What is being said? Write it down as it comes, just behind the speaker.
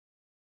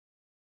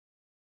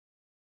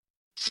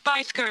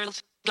Spice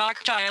Girls,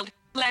 Dark Child,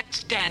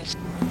 Let's Dance.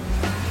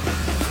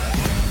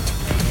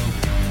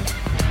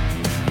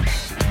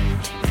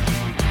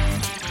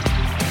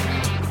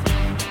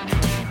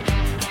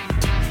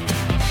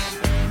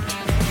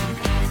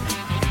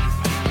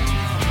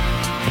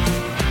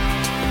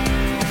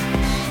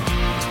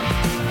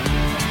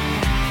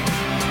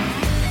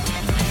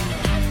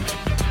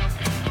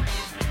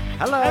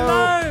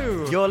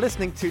 Hello! You're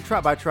listening to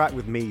Track by Track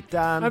with me,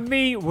 Dan. And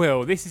me,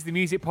 Will. This is the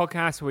music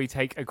podcast where we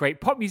take a great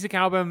pop music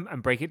album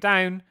and break it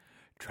down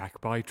track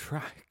by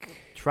track.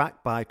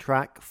 Track by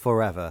track,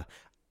 forever.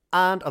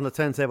 And on the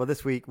turntable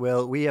this week,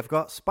 Will, we have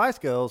got Spice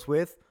Girls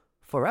with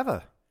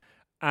Forever.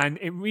 And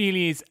it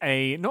really is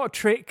not a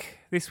trick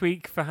this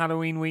week for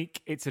Halloween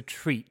week, it's a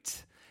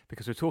treat.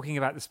 Because we're talking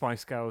about the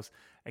Spice Girls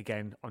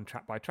again on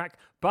Track by Track.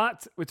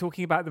 But we're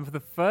talking about them for the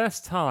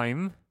first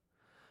time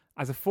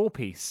as a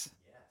four-piece.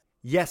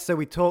 Yes, so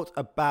we talked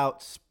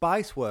about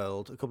Spice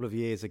World a couple of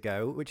years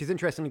ago, which is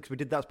interesting because we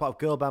did that as part of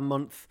Girl Band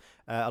Month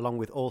along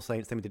with All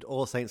Saints. Then we did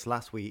All Saints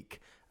last week.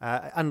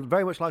 And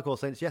very much like All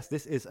Saints, yes,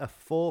 this is a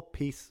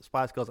four-piece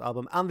Spice Girls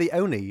album and the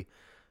only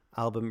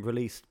album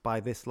released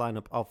by this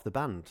lineup of the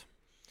band.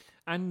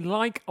 And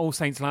like All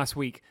Saints last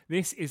week,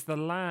 this is the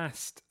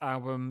last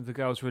album the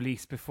girls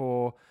released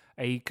before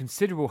a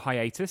considerable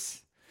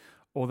hiatus,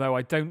 although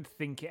I don't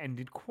think it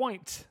ended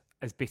quite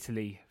as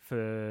bitterly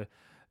for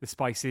the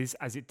Spices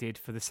as it did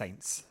for the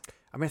Saints.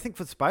 I mean, I think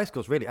for the Spice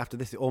Girls, really, after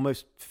this, it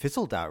almost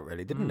fizzled out,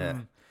 really, didn't it?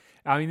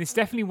 I mean, this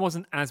definitely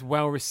wasn't as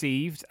well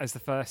received as the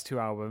first two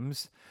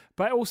albums,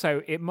 but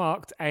also it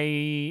marked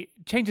a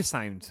change of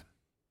sound.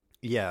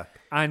 Yeah.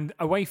 And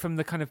away from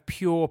the kind of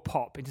pure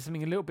pop into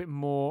something a little bit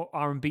more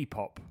R&B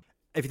pop.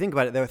 If you think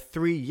about it, there were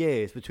 3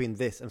 years between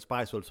this and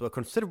Spice World, so a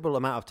considerable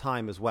amount of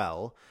time as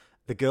well.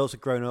 The girls had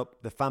grown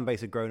up, the fan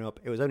base had grown up.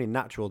 It was only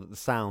natural that the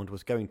sound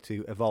was going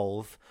to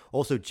evolve.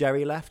 Also,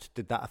 Jerry left.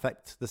 Did that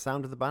affect the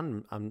sound of the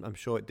band? I'm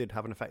sure it did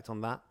have an effect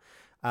on that.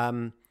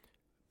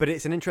 But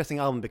it's an interesting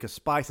album because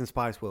Spice and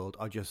Spice World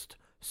are just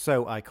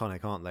so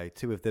iconic, aren't they?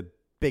 Two of the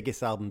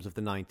biggest albums of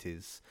the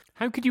 90s.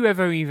 How could you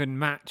ever even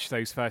match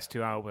those first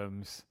two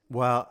albums?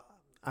 Well,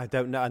 I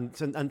don't know.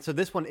 And so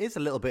this one is a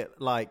little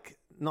bit like,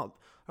 I don't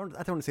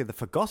want to say the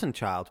forgotten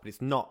child, but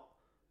it's not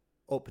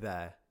up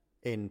there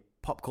in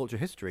pop culture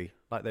history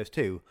like those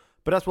two.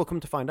 But as we'll come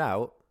to find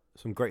out,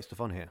 some great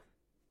stuff on here.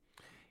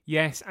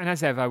 Yes, and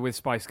as ever with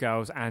Spice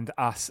Girls and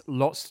us,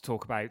 lots to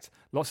talk about,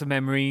 lots of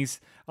memories.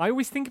 I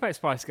always think about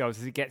Spice Girls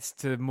as it gets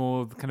to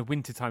more the kind of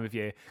winter time of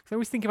year, because I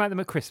always think about them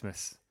at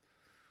Christmas.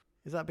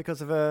 Is that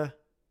because of a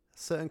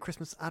certain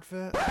Christmas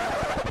advert?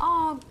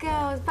 Oh,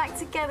 girls, back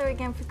together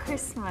again for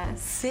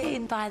Christmas.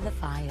 Sitting by the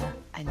fire,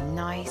 a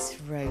nice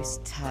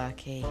roast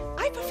turkey.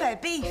 I prefer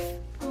beef.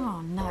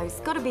 Oh, no, it's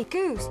got to be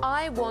goose.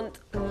 I want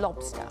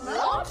lobster.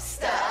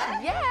 Lobster?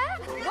 Yeah. I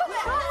could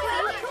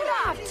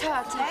have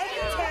turkey.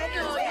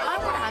 I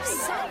want to have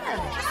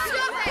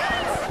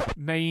salmon.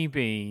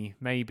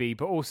 Maybe,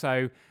 but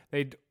also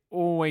they'd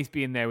always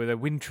be in there with a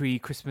wintry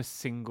Christmas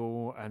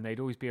single, and they'd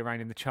always be around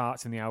in the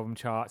charts and the album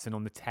charts and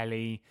on the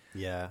telly.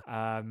 Yeah.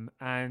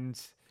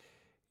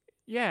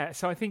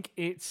 So I think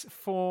it's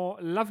for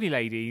lovely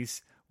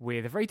ladies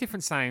with a very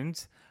different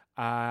sound,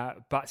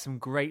 but some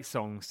great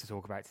songs to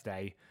talk about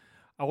today.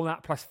 All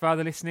that plus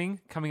further listening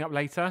coming up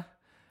later,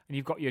 and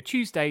you've got your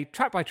Tuesday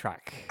track by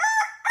track.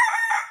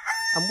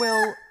 And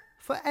Will,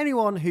 for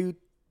anyone who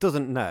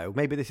doesn't know,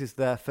 maybe this is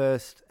their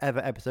first ever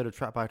episode of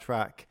Track by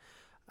Track.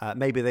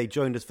 Maybe they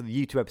joined us for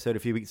the YouTube episode a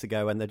few weeks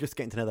ago and they're just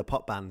getting to know the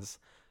pop bands.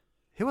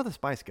 Who are the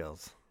Spice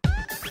Girls?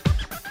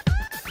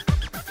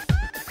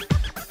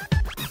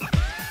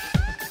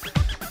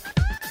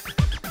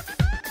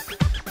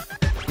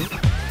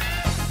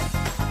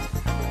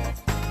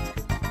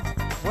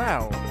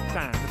 Well,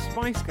 Dan, the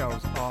Spice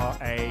Girls are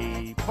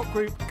a pop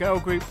group, girl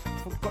group,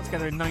 got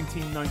together in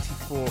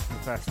 1994 for the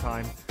first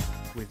time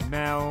with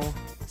Mel,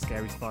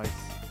 Scary Spice,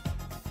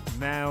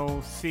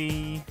 Mel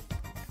C.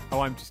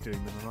 Oh, I'm just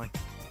doing them, am I?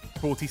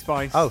 Sporty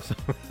Spice. Oh,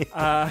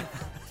 sorry.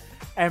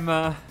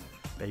 Emma.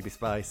 Baby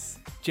Spice.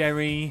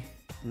 Jerry.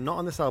 Not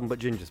on this album, but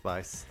Ginger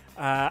Spice.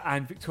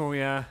 And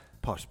Victoria.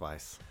 Posh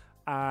Spice.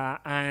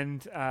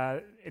 And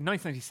in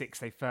 1996,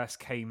 they first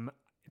came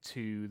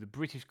to the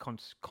British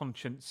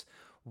conscience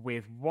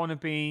with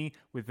Wannabe,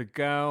 with the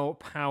girl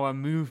power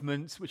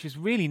movement, which has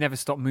really never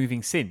stopped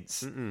moving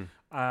since.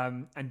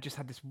 And just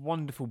had this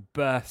wonderful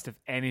burst of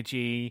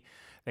energy.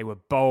 They were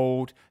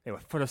bold. They were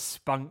full of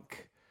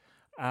spunk.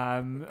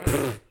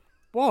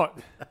 What?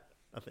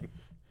 Nothing.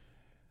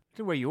 I don't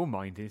know where your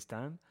mind is,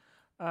 Dan.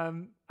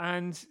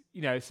 And,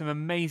 some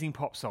amazing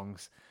pop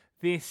songs.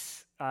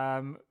 This,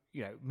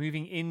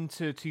 moving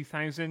into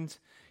 2000,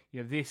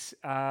 this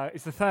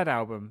is the third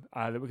album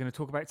that we're going to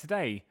talk about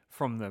today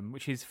from them,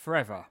 which is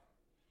Forever.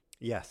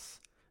 Yes.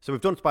 So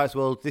we've done Spice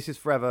World. This is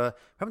Forever.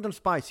 We haven't done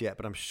Spice yet,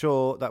 but I'm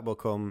sure that will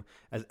come.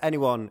 As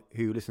anyone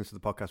who listens to the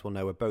podcast will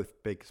know, we're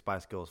both big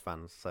Spice Girls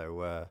fans.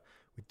 So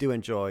we do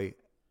enjoy...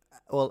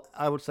 Well,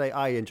 I would say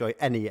I enjoy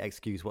any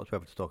excuse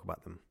whatsoever to talk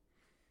about them.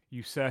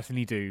 You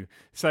certainly do.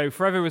 So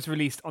Forever was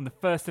released on the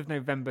 1st of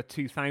November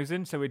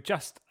 2000. So we're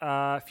just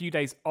a few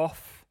days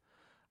off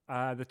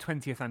the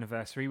 20th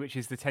anniversary, which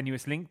is the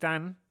tenuous link,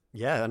 Dan.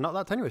 Yeah, not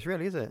that tenuous,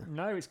 really, is it?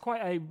 No, it's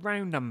quite a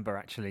round number,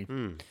 actually.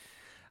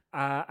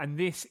 And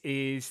this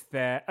is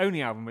their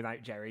only album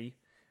without Jerry.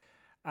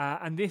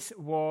 And this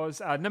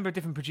was a number of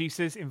different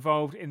producers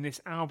involved in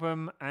this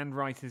album and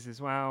writers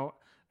as well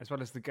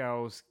as the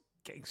girls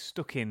getting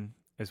stuck in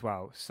as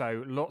well.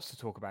 So lots to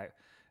talk about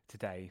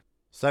today.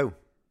 So,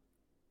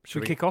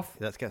 should we kick off?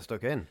 Let's get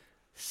stuck in.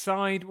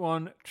 Side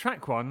 1,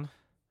 track 1.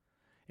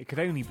 It could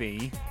only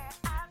be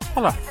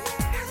Holla.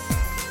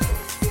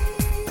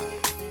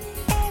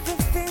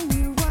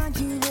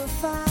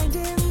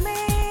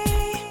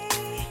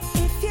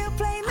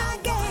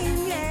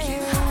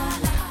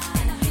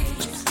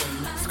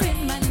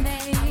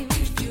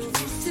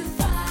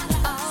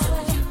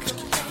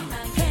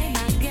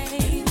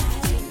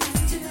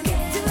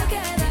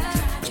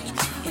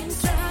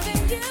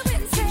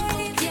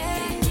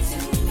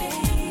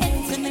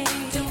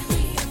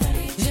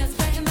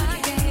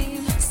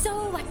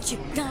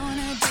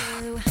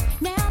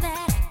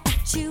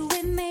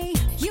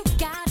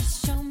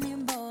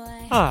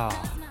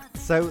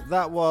 So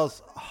that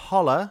was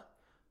Holla.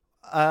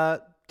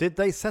 Did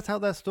they set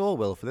out their stall,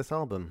 Will, for this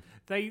album?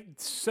 They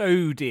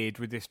so did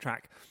with this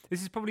track.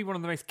 This is probably one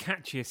of the most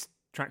catchiest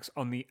tracks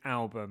on the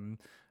album.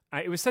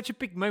 It was such a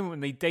big moment when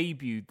they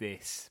debuted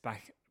this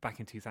back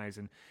in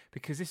 2000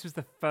 because this was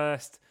the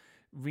first,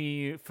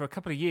 for a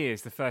couple of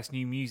years, the first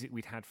new music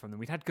we'd had from them.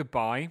 We'd had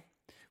Goodbye,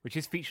 which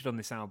is featured on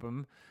this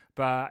album,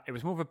 but it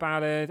was more of a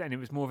ballad and it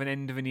was more of an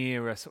end of an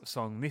era sort of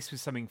song. This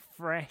was something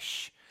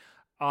fresh.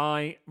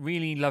 I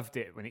really loved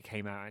it when it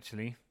came out,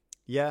 actually.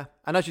 Yeah,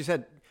 and as you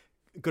said,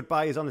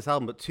 Goodbye is on this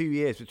album, but 2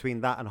 years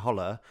between that and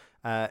Holla.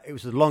 It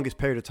was the longest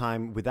period of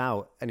time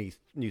without any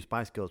new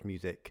Spice Girls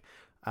music.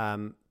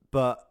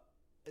 But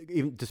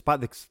even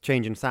despite the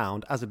change in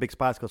sound, as a big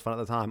Spice Girls fan at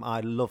the time,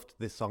 I loved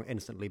this song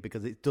instantly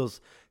because it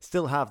does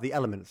still have the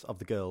elements of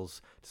the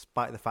girls,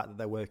 despite the fact that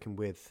they're working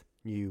with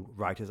new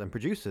writers and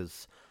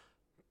producers.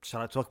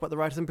 Shall I talk about the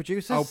writers and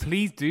producers? Oh,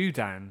 please do,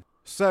 Dan.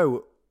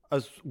 So,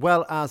 as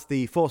well as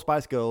the 4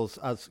 Spice Girls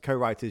as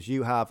co-writers,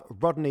 you have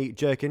Rodney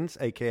Jerkins,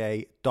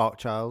 a.k.a.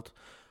 Darkchild,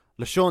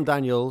 LaShawn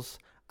Daniels,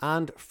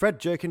 and Fred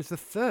Jerkins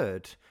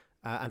III.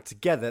 And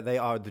together, they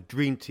are the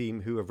dream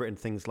team who have written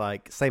things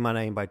like Say My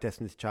Name by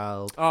Destiny's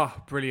Child. Oh,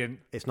 brilliant.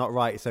 It's Not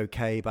Right, It's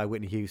Okay by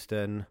Whitney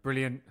Houston.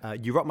 Brilliant.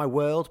 You Rock My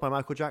World by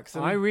Michael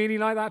Jackson. I really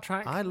like that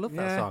track. I love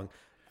that song.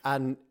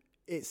 And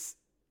it's,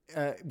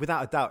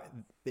 without a doubt,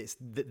 it's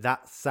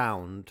that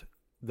sound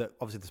that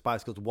obviously the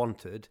Spice Girls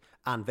wanted,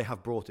 and they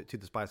have brought it to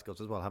the Spice Girls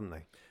as well, haven't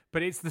they?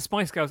 But it's the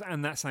Spice Girls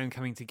and that sound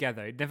coming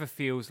together. It never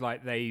feels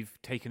like they've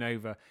taken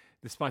over.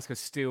 The Spice Girls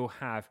still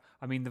have,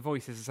 I mean, the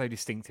voices are so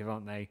distinctive,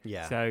 aren't they?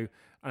 Yeah. So,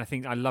 and I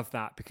think I love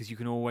that because you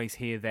can always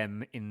hear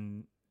them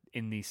in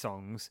these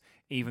songs,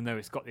 even though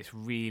it's got this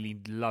really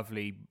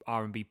lovely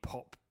R&B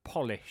pop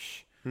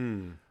polish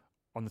on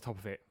the top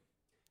of it.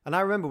 And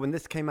I remember when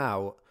this came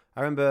out,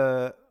 how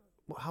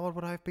old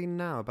would I have been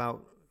now?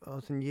 I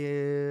was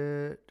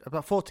in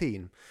about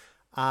 14.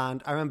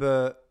 And I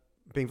remember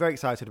being very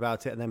excited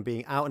about it and then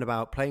being out and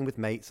about playing with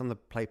mates on the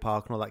play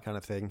park and all that kind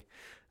of thing.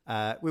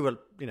 We were,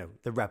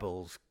 the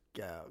rebels,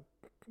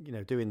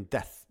 doing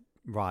Death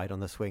Ride on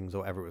the Swings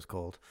or whatever it was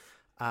called.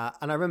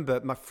 And I remember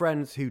my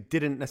friends who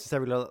didn't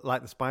necessarily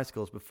like the Spice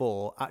Girls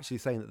before actually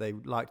saying that they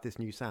liked this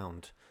new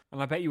sound.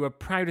 And I bet you were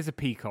proud as a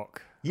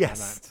peacock.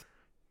 Yes.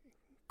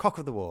 Cock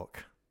of the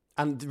walk.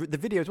 And the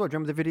video as well. Do you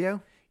remember the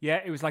video? Yeah,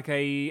 it was like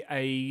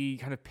a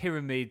kind of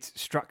pyramid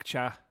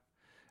structure.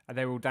 And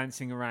they were all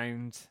dancing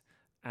around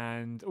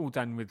and all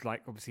done with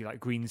obviously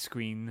green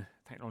screen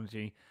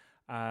technology.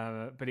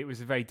 But it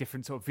was a very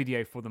different sort of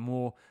video for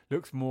them.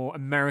 Looks more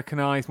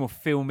Americanized, more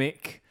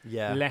filmic,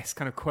 less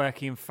kind of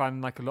quirky and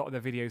fun like a lot of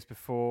their videos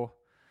before.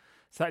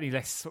 Certainly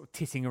less sort of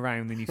titting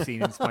around than you've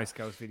seen in Spice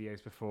Girls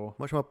videos before.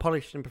 Much more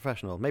polished and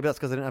professional. Maybe that's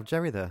because they didn't have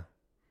Jerry there.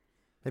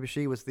 Maybe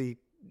she was the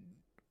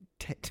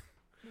tit.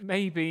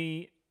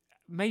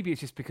 Maybe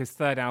it's just because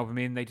third album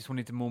in, they just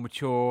wanted a more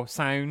mature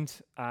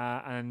sound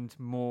and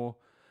more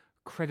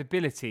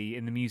credibility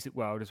in the music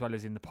world as well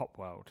as in the pop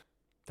world.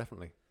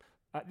 Definitely.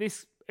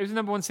 It was a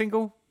number 1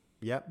 single.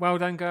 Yep. Well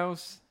done,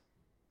 girls.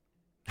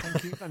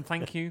 Thank you. And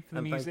thank you for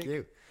the music. Thank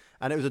you.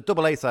 And it was a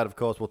double A side, of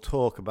course. We'll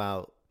talk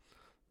about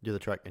the other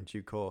track in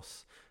due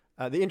course.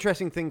 The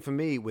interesting thing for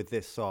me with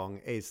this song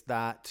is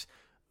that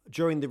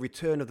during the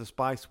return of the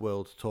Spice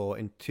World tour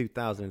in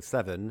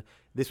 2007,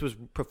 this was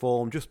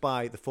performed just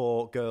by the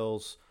 4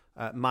 girls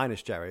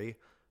minus Jerry.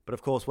 But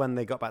of course, when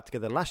they got back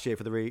together last year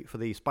for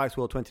the Spice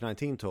World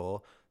 2019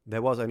 tour,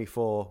 there was only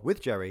 4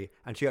 with Jerry,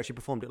 and she actually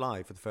performed it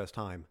live for the first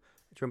time.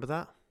 Do you remember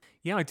that?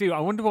 Yeah, I do. I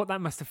wonder what that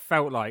must have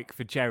felt like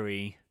for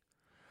Jerry.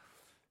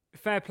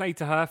 Fair play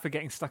to her for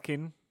getting stuck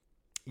in.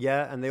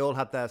 Yeah, and they all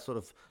had their sort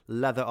of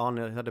leather on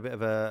and had a bit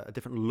of a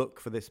different look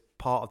for this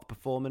part of the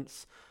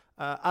performance.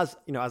 As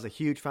a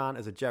huge fan,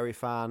 as a Jerry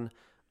fan,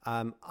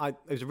 it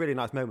was a really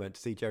nice moment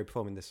to see Jerry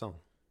performing this song.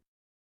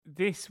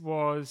 This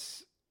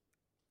was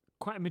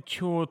quite a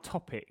mature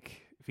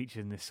topic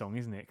featured in this song,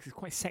 isn't it? Because it's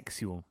quite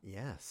sexual.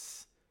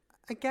 Yes.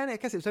 Again, I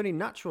guess it was only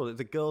natural that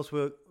the girls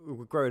were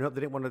growing up.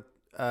 They didn't want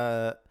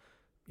to,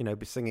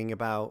 be singing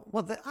about...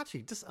 Well,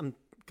 actually, I'm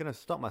going to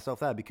stop myself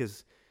there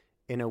because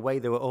in a way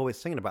they were always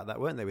singing about that,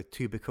 weren't they? With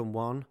Two Become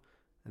One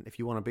and If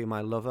You Want to Be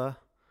My Lover.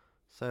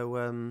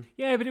 So...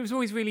 Yeah, but it was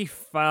always really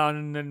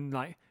fun and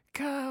like,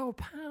 girl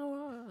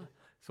power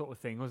sort of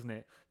thing, wasn't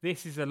it?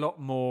 This is a lot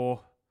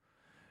more...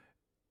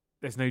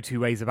 There's no two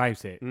ways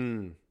about it.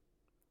 Want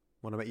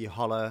to make you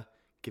holler,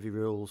 give you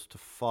rules to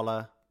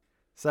follow.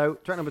 So,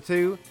 track number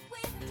 2,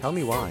 Tell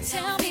Me Why.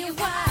 Tell me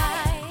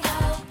why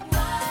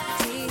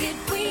did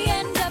we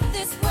end up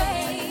this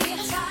way?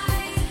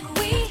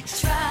 We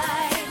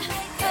tried.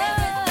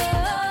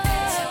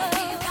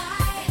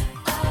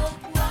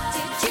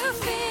 Did you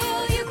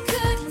feel you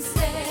couldn't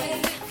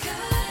stay?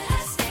 Could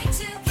have stayed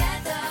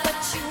together,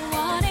 but you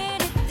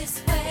wanted it this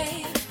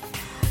way.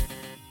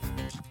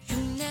 You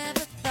never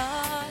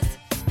thought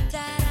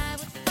that I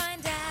would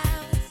find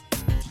out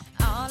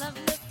all of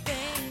the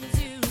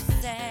things you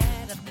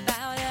said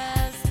about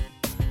us.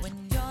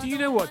 Do you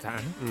know what,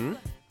 Dan?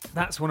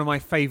 That's one of my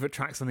favourite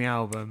tracks on the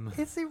album.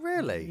 Is it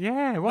really?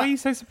 Yeah, why are you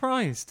so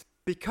surprised?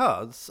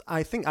 Because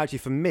I think actually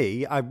for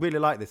me, I really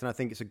like this and I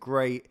think it's a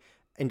great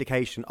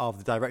indication of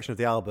the direction of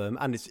the album,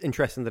 and it's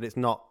interesting that it's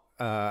not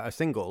a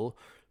single,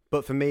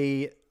 but for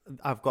me,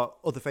 I've got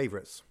other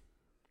favourite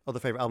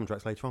album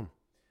tracks later on.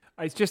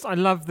 It's just, I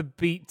love the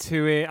beat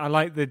to it. I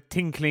like the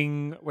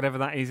tinkling, whatever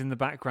that is in the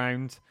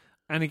background.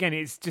 And again,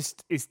 it's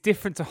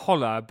different to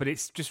Holler, but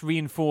it's just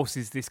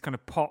reinforces this kind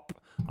of pop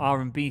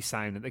R&B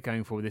sound that they're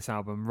going for with this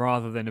album,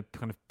 rather than a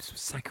kind of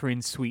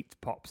saccharine, sweet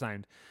pop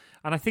sound.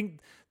 And I think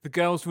the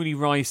girls really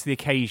rise to the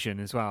occasion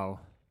as well.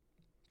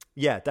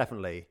 Yeah,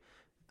 definitely.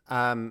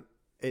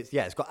 It's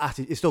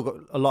still got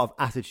a lot of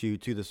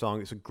attitude to the song.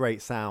 It's a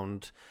great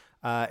sound.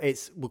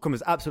 It will come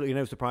as absolutely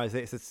no surprise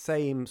that it's the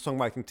same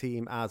songwriting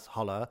team as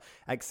Holler,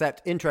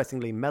 except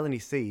interestingly, Melanie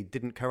C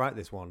didn't co-write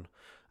this one.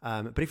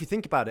 But if you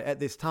think about it, at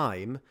this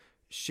time,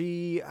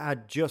 she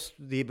had just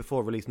the year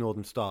before released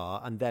Northern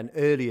Star, and then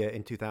earlier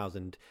in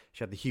 2000,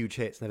 she had the huge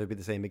hits Never Be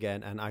the Same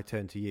Again and I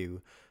Turn to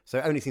You. So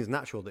it only seems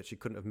natural that she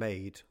couldn't have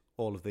made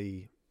all of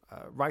the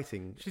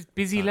writing. She's a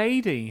busy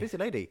lady. Busy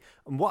lady.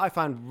 And what I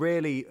found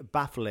really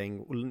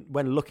baffling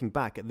when looking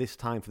back at this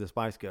time for the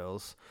Spice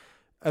Girls,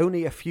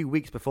 only a few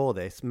weeks before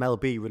this, Mel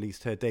B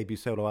released her debut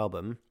solo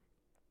album.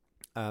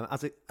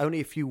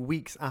 Only a few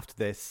weeks after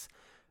this,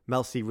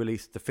 Mel C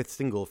released the 5th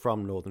single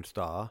from Northern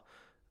Star.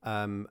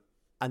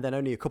 And then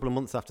only a couple of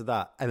months after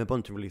that, Emma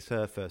Bunton released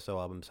her first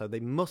solo album. So they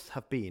must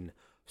have been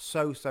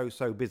so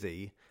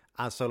busy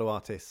as solo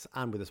artists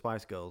and with the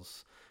Spice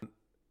Girls.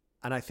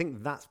 And I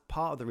think that's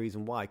part of the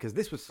reason why, because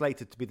this was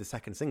slated to be the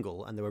second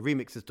single and there were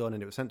remixes done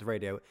and it was sent to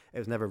radio. It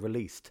was never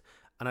released.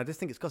 And I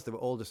just think it's because they were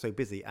all just so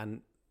busy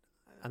and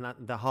that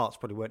their hearts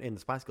probably weren't in the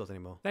Spice Girls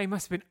anymore. They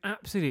must have been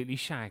absolutely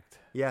shagged.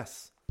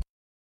 Yes.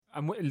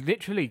 And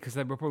literally, because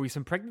there were probably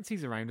some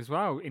pregnancies around as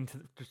well,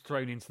 just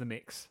thrown into the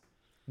mix.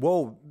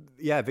 Well,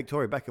 yeah,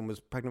 Victoria Beckham was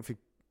pregnant for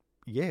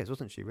years,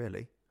 wasn't she,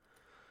 really?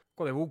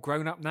 Well, they're all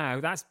grown up now.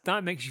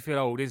 That makes you feel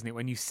old, isn't it?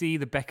 When you see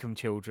the Beckham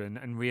children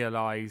and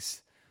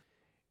realise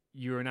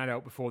you're an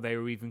adult before they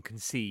were even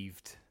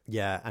conceived.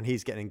 Yeah, and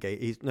he's getting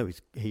engaged.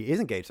 He is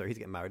engaged, so he's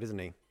getting married, isn't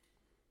he?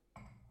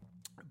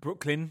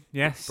 Brooklyn,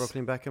 yes.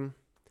 Brooklyn Beckham.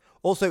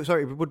 Also,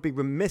 sorry, it would be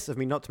remiss of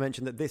me not to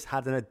mention that this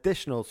had an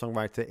additional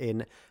songwriter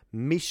in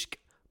Mishk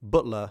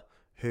Butler,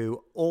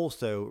 who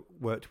also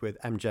worked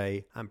with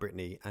MJ and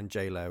Britney and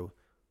J-Lo, ...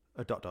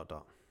 Part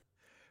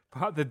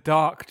of the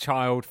Dark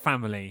Child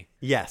family.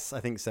 Yes, I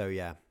think so,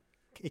 yeah.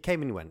 He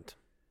came and went.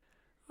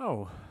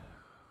 Oh.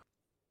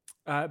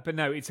 But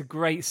no, it's a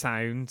great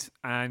sound,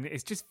 and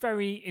it's just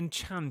very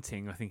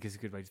enchanting, I think is a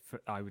good way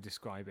I would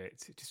describe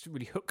it. It just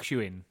really hooks you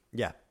in.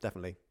 Yeah,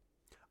 definitely.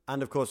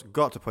 And of course,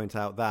 got to point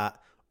out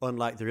that,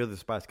 unlike the other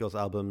Spice Girls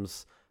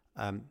albums,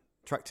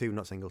 track 2,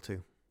 not single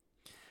 2.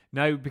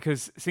 No,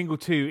 because single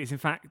 2 is in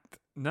fact...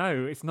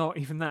 No, it's not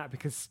even that,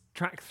 because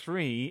track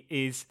 3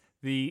 is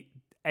the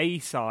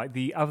A-side,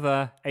 the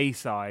other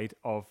A-side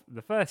of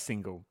the first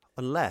single.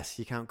 Unless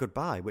you count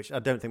Goodbye, which I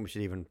don't think we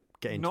should even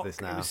get into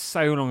this now. It was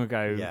so long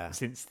ago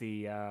since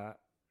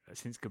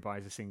Goodbye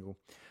is a single.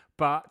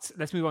 But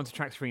let's move on to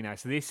track 3 now.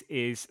 So this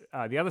is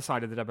the other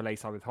side of the double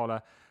A-side with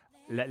Holler.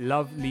 Let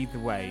Love Lead the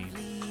Way.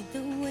 Lead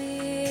the way.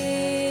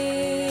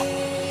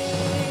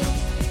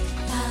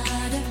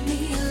 Part of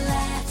me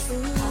laughs,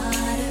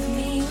 part of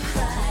me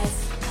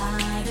cries,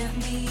 part of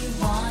me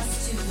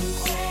wants to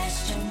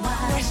question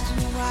why.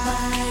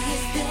 Why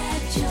is there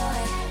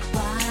joy?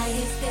 Why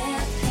is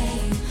there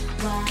pain?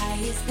 Why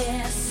is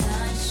there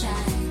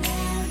sunshine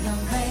and no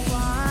rain?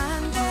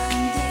 One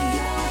day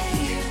you're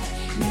here,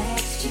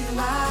 next you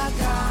are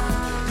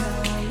gone.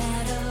 No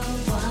matter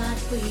what,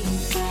 we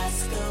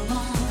must go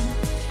on.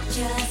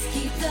 Just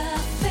keep the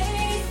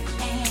faith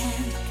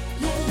and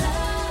let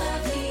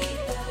love lead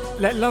the way.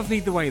 Let Love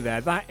Lead the Way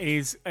there. That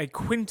is a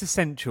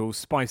quintessential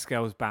Spice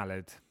Girls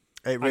ballad.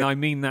 And I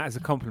mean that as a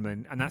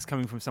compliment, and that's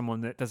coming from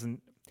someone that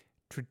doesn't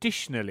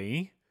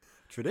traditionally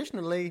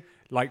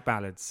like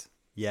ballads.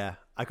 Yeah,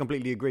 I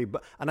completely agree.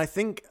 And I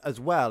think as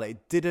well,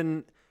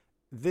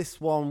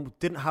 this one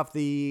didn't have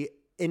the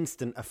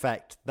instant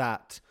effect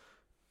that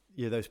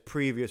those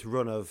previous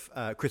run of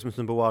Christmas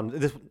number one.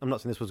 I'm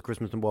not saying this was a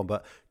Christmas number one,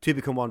 but Two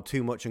Become One,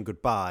 Too Much, and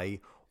Goodbye,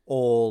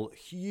 all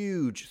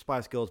huge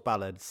Spice Girls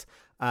ballads.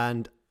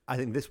 And I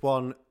think this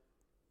one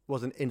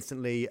wasn't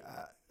instantly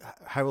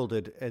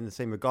heralded in the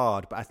same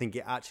regard, but I think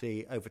it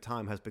actually over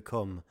time has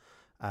become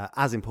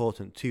as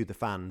important to the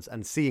fans.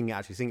 And seeing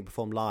it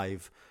performed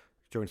live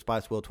during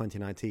Spice World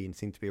 2019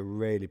 seemed to be a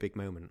really big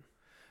moment.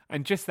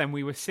 And just then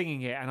we were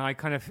singing it, and I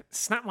kind of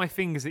snapped my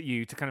fingers at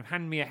you to kind of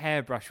hand me a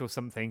hairbrush or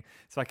something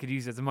so I could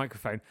use it as a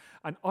microphone.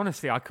 And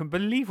honestly, I couldn't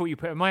believe what you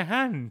put in my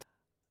hand.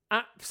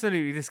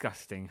 Absolutely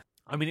disgusting.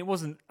 I mean, it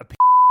wasn't a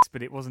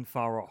but it wasn't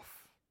far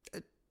off.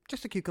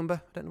 Just a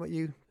cucumber. I don't know what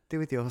you do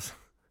with yours.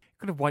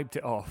 Could have wiped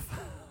it off.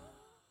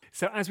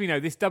 So as we know,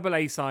 this double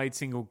A-side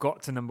single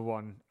got to number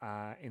one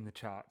in the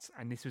charts,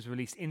 and this was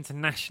released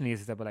internationally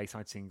as a double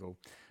A-side single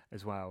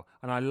as well.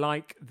 And I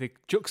like the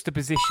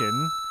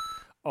juxtaposition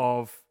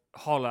of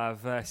Holler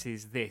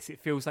versus this. It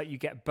feels like you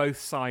get both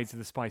sides of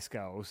the Spice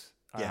Girls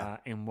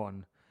in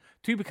one.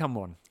 Two Become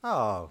One.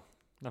 Oh,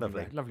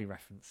 lovely. Lovely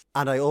reference.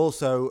 And I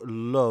also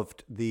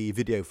loved the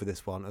video for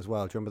this one as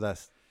well. Do you remember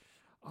this?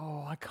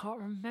 Oh, I can't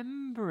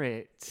remember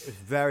it. It's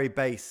very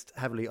based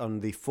heavily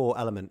on the four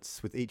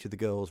elements, with each of the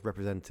girls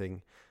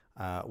representing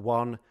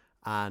one,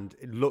 and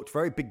it looked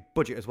very big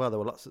budget as well. There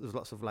was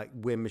lots of like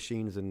wind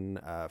machines and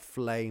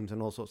flames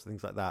and all sorts of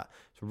things like that.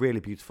 It's a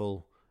really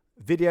beautiful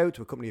video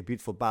to accompany a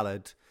beautiful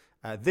ballad.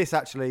 This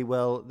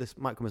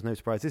might come as no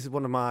surprise. This is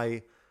one of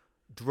my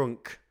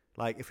drunk,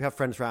 like if we have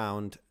friends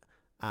round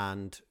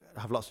and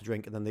have lots to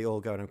drink and then they all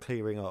go and I'm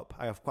clearing up,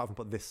 I have quite often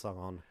put this song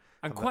on.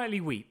 And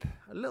quietly weep.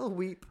 A little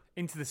weep.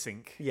 Into the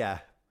sink. Yeah.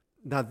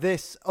 Now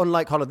this,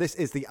 unlike Holler, this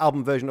is the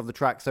album version of the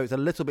track, so it's a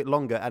little bit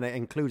longer and it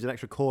includes an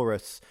extra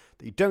chorus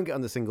that you don't get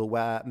on the single,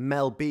 where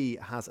Mel B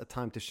has a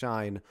time to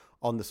shine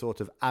on the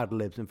sort of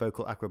ad-libs and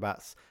vocal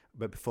acrobats,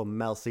 but before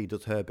Mel C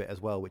does her bit as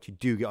well, which you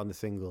do get on the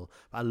single.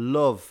 I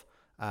love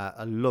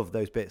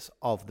those bits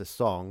of the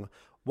song.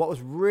 What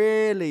was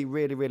really,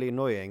 really, really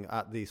annoying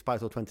at the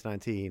Spice World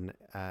 2019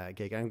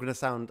 gig, and I'm going to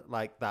sound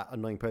like that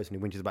annoying person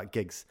who whinges about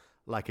gigs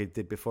like I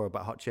did before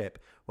about Hot Chip,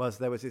 was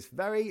there was this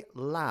very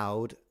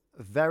loud,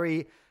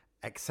 very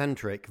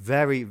eccentric,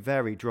 very,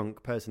 very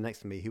drunk person next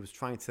to me who was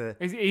trying to...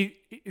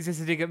 Is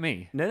this a dig at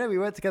me? No, we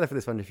weren't together for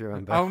this one, if you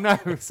remember. Oh, no,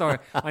 sorry.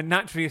 I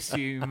naturally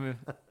assume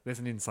there's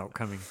an insult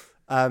coming.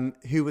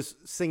 Who was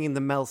singing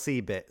the Mel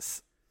C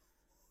bits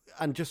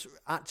and just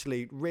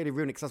actually really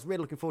ruining it, because I was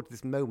really looking forward to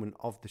this moment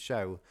of the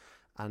show.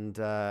 And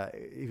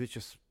he was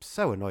just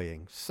so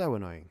annoying.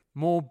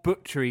 More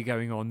butchery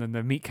going on than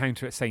the meat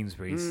counter at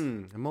Sainsbury's.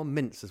 And more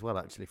mince as well,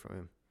 actually, from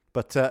him.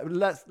 But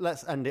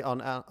let's end it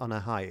on a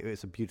high.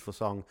 It's a beautiful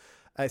song.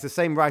 It's the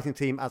same writing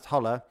team as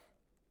Holler,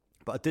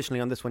 but additionally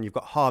on this one you've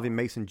got Harvey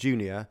Mason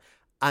Jr.,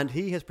 and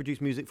he has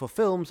produced music for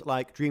films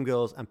like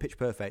Dreamgirls and Pitch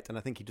Perfect, and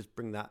I think he does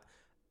bring that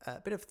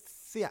bit of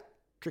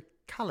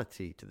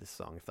theatricality to this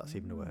song, if that's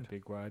even a word.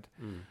 Big word.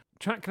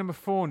 Track number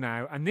 4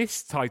 now, and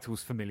this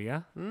title's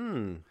familiar.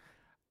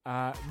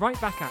 Right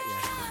Back at You.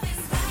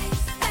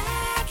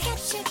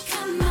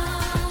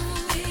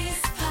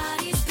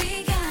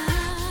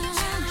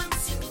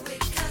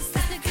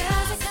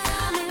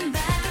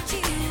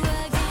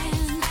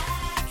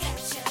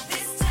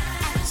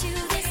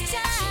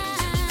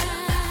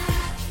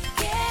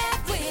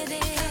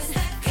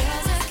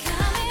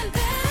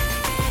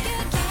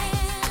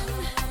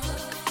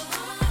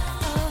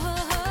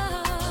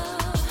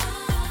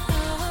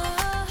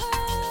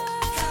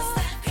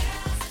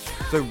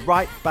 So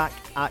Right Back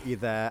at You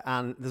there,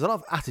 and there's a lot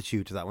of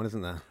attitude to that one,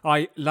 isn't there?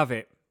 I love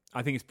it.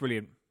 I think it's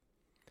brilliant.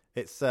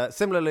 It's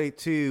similarly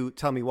to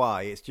Tell Me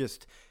Why. It's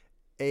just,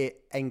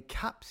 it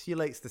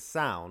encapsulates the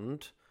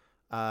sound,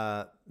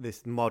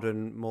 this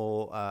modern,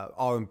 more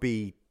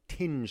R&B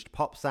tinged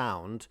pop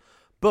sound,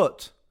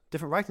 but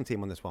different writing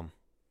team on this one.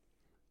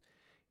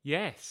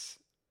 Yes.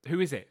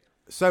 Who is it?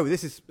 So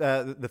this is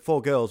the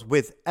four girls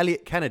with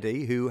Elliot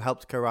Kennedy, who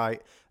helped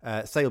co-write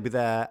Say You'll Be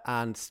There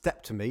and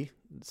Step to Me.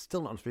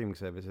 Still not on streaming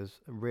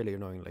services, really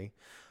annoyingly.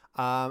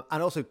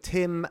 And also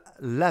Tim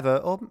Lever,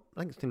 or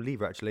I think it's Tim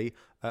Lever actually,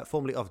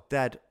 formerly of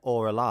Dead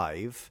or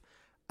Alive.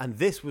 And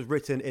this was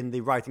written in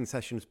the writing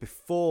sessions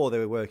before they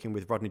were working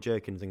with Rodney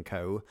Jerkins and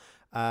co.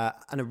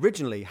 And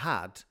originally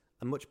had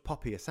a much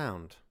poppier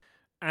sound.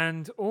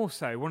 And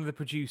also, one of the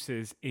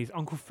producers is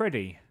Uncle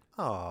Freddie.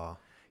 Ah,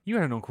 You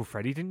had an Uncle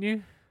Freddie, didn't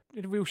you?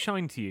 Did a real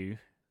shine to you.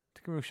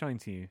 Took a real shine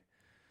to you.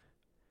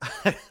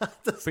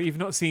 But you've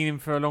not seen him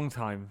for a long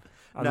time.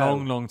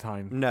 Long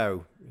time.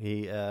 No,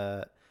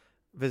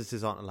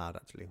 visitors aren't allowed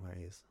actually where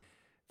he is.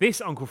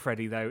 This Uncle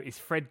Freddie, though, is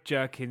Fred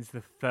Jerkins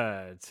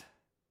III.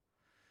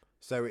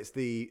 So it's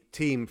the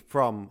team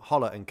from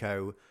Holler &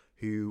 Co.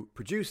 who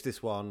produced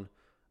this one,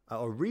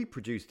 or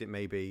reproduced it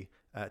maybe,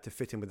 to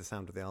fit in with the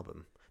sound of the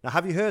album. Now,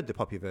 have you heard the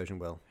popular version,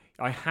 Will?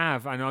 I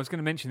have, and I was going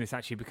to mention this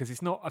actually because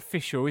it's not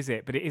official, is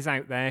it? But it is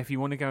out there if you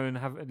want to go and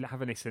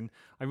have a listen.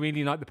 I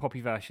really like the poppy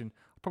version.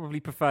 I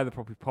probably prefer the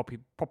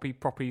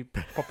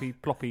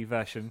poppy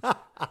version.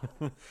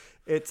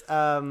 It's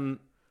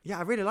yeah,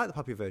 I really like the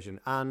poppy version,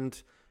 and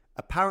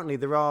apparently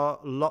there are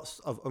lots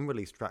of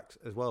unreleased tracks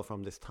as well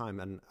from this time,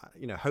 and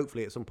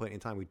hopefully at some point in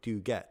time we do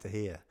get to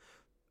hear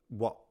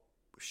what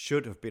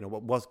should have been or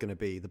what was going to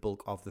be the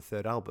bulk of the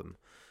third album.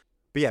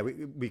 But yeah,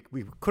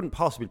 we couldn't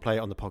possibly play it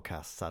on the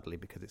podcast, sadly,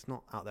 because it's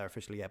not out there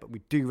officially yet. But we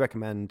do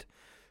recommend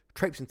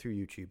traipsing through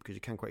YouTube because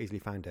you can quite easily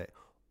find it.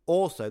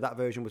 Also, that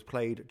version was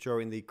played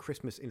during the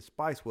Christmas in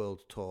Spice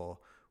World tour,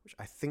 which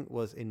I think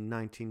was in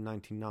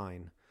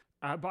 1999.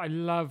 But I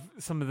love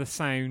some of the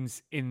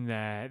sounds in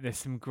there. There's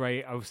some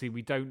great. Obviously,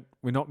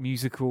 we're not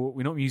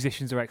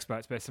musicians or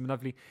experts, but there's some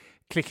lovely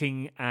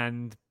clicking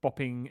and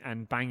bopping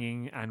and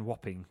banging and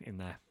whopping in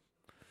there.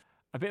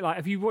 A bit like,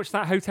 have you watched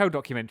that hotel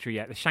documentary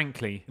yet, the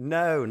Shankly?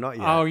 No, not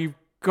yet. Oh, you've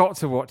got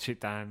to watch it,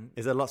 Dan.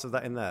 Is there lots of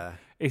that in there?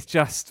 It's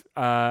just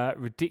a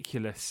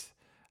ridiculous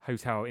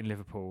hotel in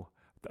Liverpool,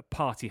 a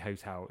party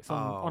hotel. It's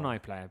on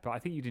iPlayer, but I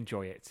think you'd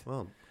enjoy it.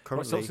 Well,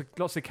 currently,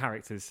 lots of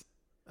characters.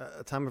 At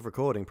a time of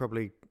recording,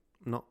 probably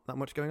not that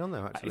much going on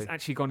there, actually. It's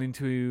actually gone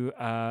into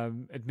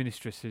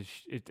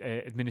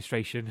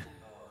administration.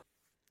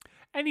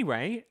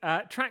 Anyway,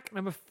 track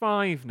number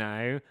 5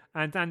 now.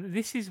 And Dan,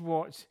 this is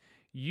what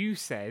you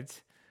said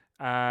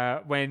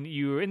when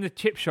you were in the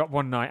chip shop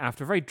one night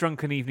after a very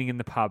drunken evening in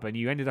the pub, and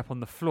you ended up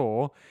on the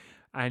floor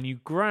and you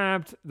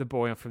grabbed the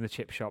boy from the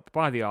chip shop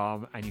by the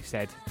arm and you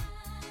said,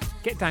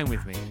 "Get down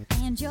with me."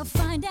 And you'll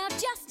find out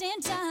just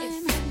in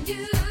time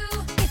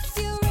if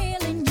you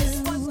really knew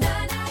just what the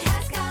night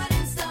has got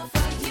in store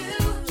for you.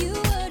 You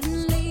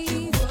wouldn't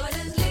leave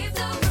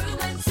the room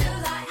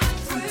until I am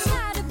through. I'm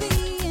tired of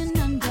being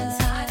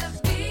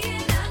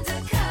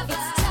undercover.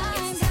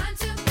 It's time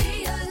to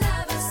be a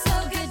lover,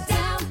 so get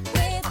down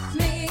with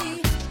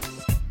me.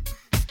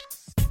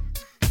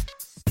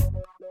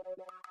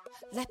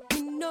 Let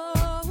me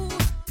know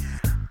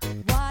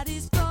what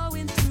is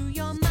going through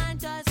your mind.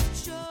 Does it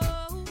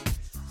show?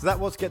 So that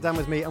was Get Down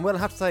With Me. And we'll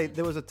have to say,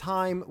 there was a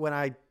time when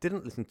I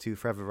didn't listen to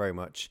Forever very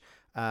much.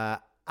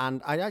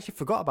 And I actually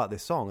forgot about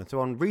this song. And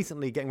so on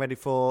recently getting ready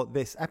for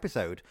this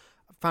episode,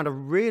 I found I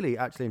really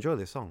actually enjoy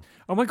this song.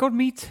 Oh my God,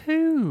 me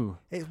too.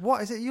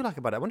 What is it you like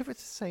about it? I wonder if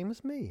it's the same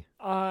as me.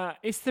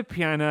 It's the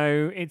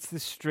piano, it's the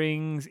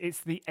strings, it's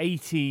the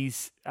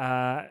 80s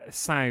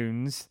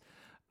sounds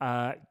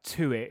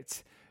to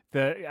it.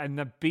 And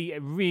the beat,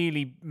 it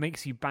really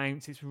makes you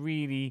bounce. It's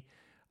really,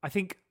 I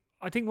think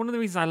one of the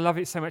reasons I love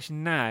it so much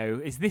now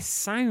is this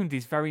sound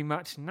is very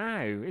much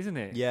now, isn't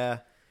it? Yeah,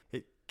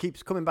 it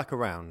keeps coming back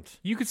around.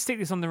 You could stick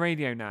this on the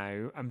radio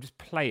now and just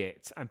play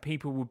it, and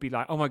people would be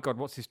like, "Oh my God,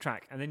 what's this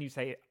track?" And then you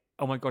say,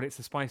 "Oh my God, it's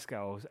the Spice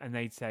Girls," and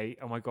they'd say,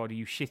 "Oh my God, are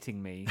you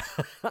shitting me?"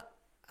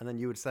 And then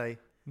you would say,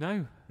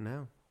 No.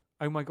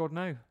 Oh my God,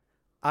 no.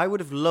 I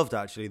would have loved,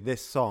 actually,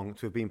 this song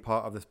to have been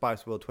part of the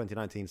Spice World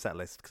 2019 set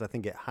list, because I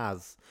think it would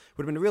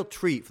have been a real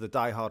treat for the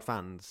die-hard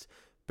fans.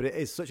 But it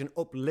is such an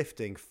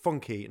uplifting,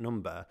 funky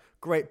number.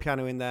 Great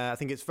piano in there. I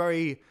think it's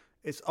the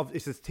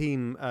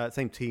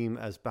same team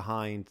as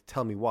behind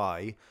Tell Me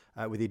Why,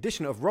 with the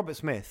addition of Robert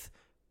Smith,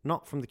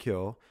 not from The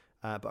Cure,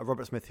 but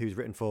Robert Smith who's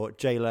written for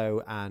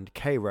J-Lo and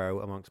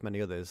K-Ro, amongst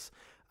many others.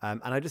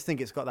 And I just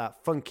think it's got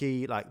that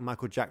funky, like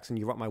Michael Jackson,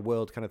 You Rock My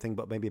World kind of thing,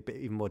 but maybe a bit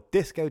even more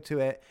disco to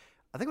it.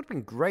 I think it would have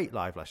been great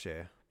live last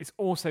year. It's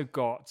also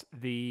got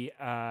the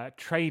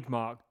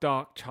trademark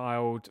Dark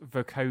Child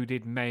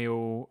vocoded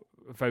male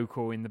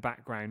vocal in the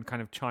background,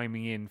 kind of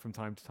chiming in from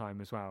time to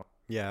time as well.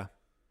 Yeah.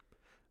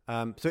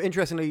 So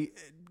interestingly,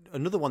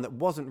 another one that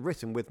wasn't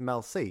written with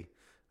Mel C.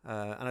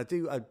 And I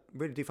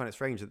really do find it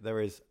strange that there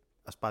is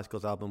a Spice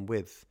Girls album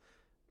with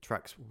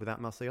tracks without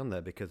Mel C on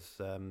there,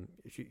 because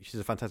she's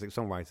a fantastic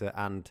songwriter,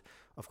 and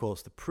of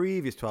course the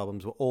previous 2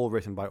 albums were all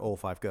written by all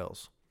 5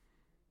 girls.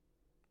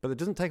 But it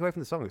doesn't take away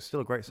from the song. It's still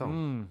a great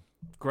song.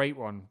 Great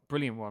one.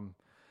 Brilliant one.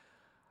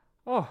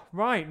 Oh,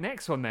 right.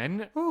 Next one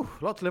then. Ooh,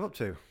 a lot to live up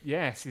to.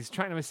 Yes, it's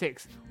track number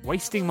 6,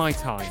 Wasting My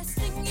Time.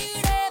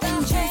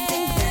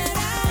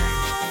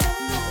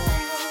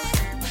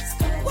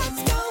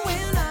 What's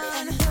going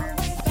on?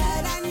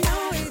 But I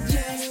know it's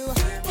you. I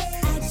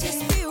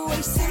just feel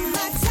wasting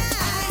my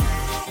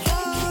time.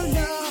 Oh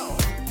no,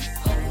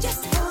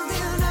 just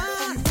holding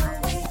on.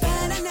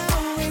 But I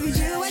know with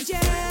you I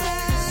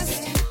just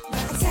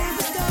can't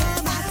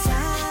restore my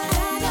time.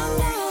 I don't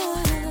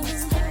know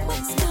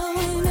what's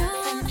going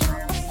on.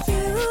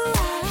 You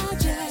are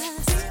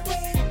just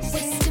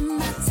wasting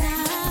my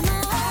time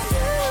on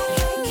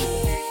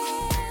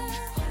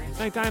you.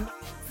 Now, Dan,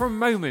 for a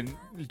moment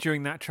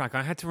during that track,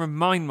 I had to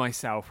remind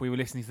myself we were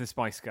listening to the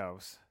Spice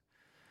Girls,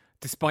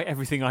 despite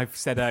everything I've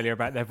said earlier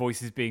about their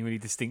voices being really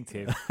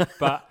distinctive.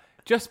 But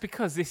just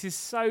because this is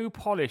so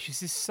polished,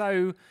 this is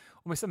so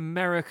almost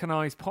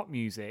Americanized pop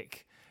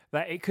music,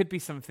 that it could be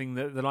something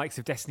that the likes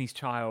of Destiny's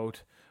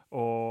Child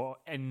or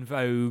En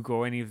Vogue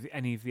or any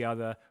of the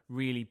other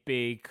really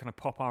big kind of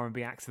pop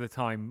R&B acts of the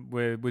time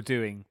were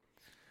doing.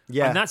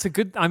 Yeah.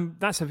 And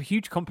that's a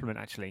huge compliment,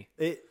 actually.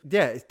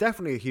 It's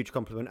definitely a huge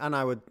compliment, and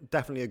I would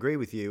definitely agree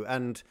with you.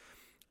 And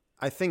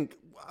I think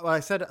what I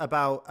said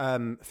about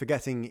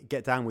forgetting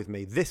Get Down With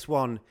Me, this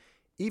one,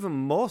 even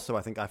more so,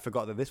 I think I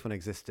forgot that this one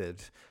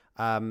existed.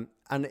 And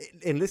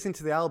in listening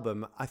to the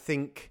album, I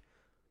think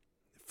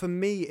for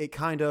me, it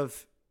kind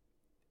of,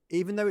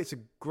 even though it's a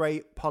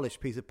great polished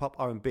piece of pop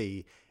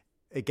R&B,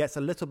 it gets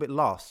a little bit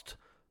lost.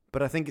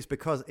 But I think it's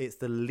because it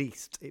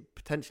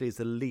potentially is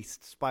the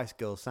least Spice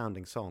Girls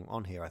sounding song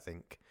on here, I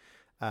think.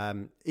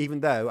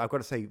 Even though I've got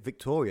to say,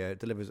 Victoria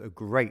delivers a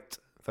great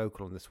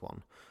vocal on this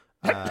one.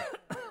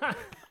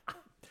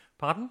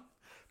 Pardon?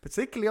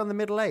 Particularly on the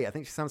middle A. I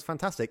think she sounds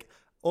fantastic.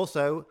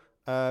 Also,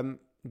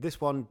 this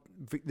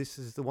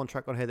is the one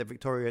track on here that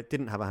Victoria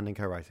didn't have a hand in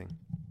co-writing.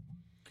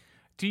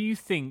 Do you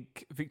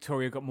think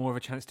Victoria got more of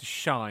a chance to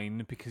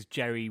shine because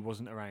Jerry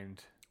wasn't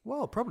around?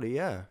 Well, probably,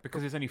 yeah.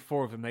 Because there's only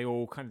 4 of them,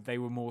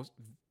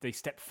 they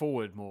stepped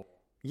forward more.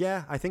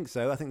 Yeah, I think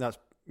so. I think that's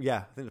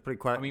pretty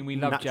quite. I mean, we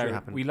love Jerry.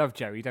 Happened. We love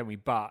Jerry, don't we?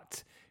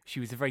 But she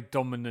was a very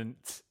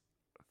dominant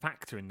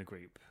factor in the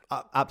group.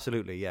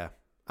 Absolutely, yeah,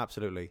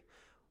 absolutely.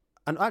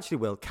 And actually,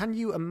 Will, can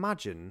you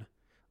imagine?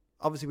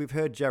 Obviously, we've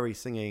heard Jerry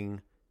singing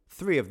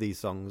 3 of these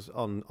songs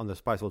on the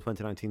Spice World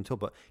 2019 tour,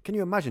 but can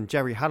you imagine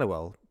Jerry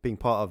Halliwell being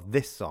part of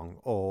this song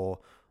or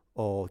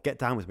Get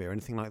Down With Me or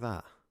anything like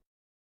that?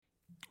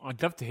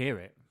 I'd love to hear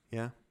it.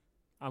 Yeah.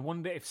 I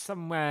wonder if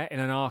somewhere in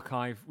an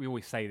archive, we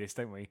always say this,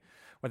 don't we?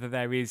 Whether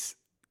there is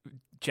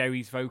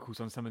Jerry's vocals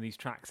on some of these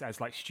tracks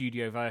as like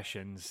studio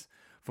versions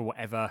for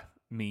whatever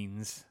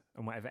means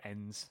and whatever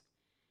ends.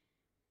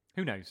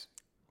 Who knows?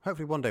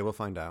 Hopefully one day we'll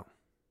find out.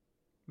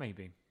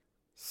 Maybe.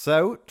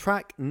 So,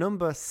 track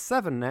number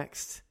 7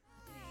 next.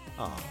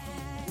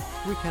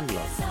 Weekend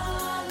Love.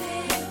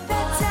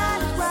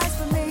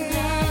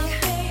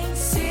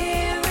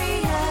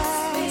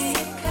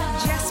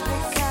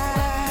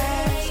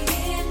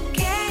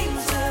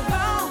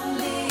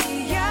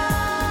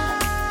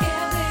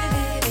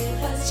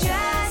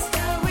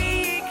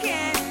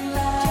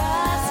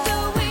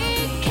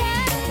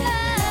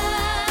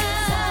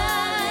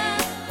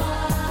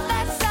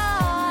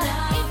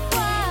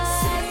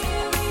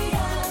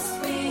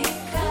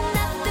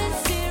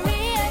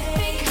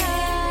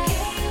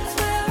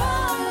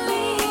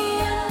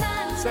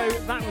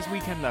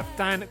 Weekend Love.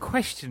 Dan,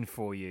 question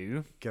for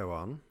you. Go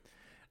on.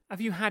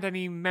 Have you had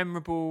any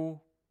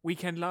memorable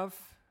Weekend Love?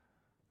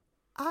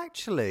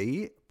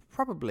 Actually,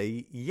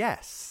 probably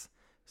yes.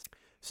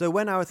 So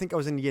when I think I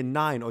was in year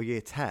 9 or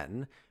year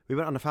 10, we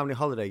went on a family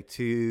holiday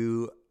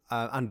to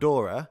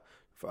Andorra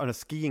on a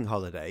skiing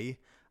holiday,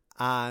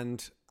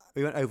 and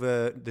we went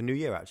over the New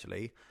Year,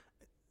 actually.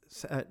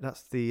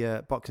 That's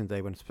the Boxing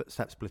Day when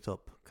Sep split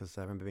up, because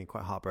I remember being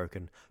quite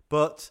heartbroken.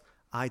 But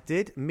I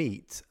did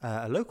meet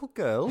a local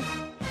girl,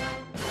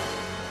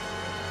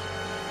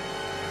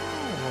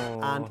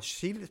 and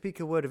she didn't speak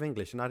a word of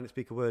English, and I didn't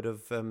speak a word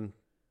of, I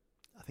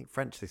think,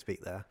 French they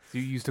speak there. So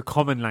you used a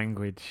common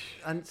language.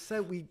 And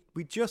so we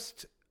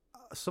just,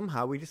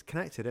 somehow, we just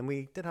connected, and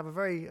we did have a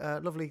very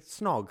lovely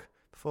snog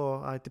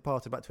before I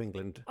departed back to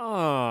England.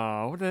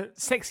 Oh, what a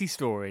sexy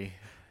story.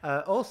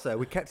 Also,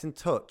 we kept in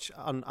touch.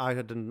 I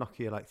had a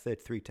Nokia like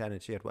 3310,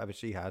 and she had whatever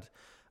she had.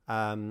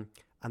 And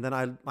then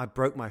I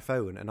broke my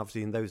phone, and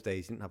obviously in those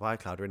days you didn't have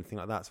iCloud or anything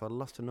like that, so I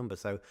lost her number.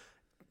 So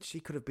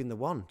she could have been the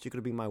one. She could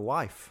have been my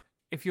wife.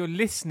 If you're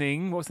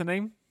listening, what's her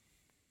name?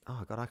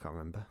 Oh, God, I can't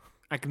remember.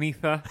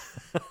 Agnetha.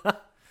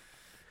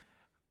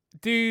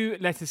 Do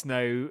let us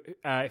know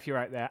if you're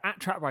out there at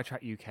Track by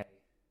Track UK.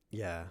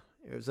 Yeah,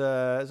 it was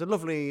a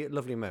lovely,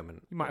 lovely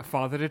moment. You might have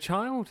fathered a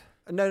child.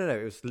 No,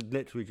 it was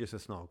literally just a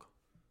snog.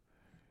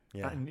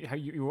 Yeah. And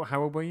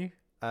how old were you?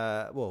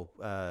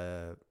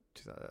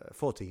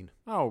 14.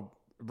 Oh,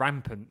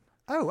 rampant.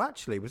 Oh,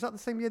 actually, was that the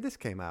same year this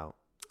came out?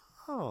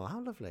 Oh,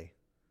 how lovely.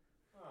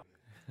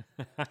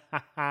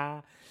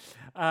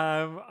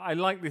 I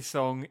like this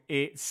song.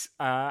 It's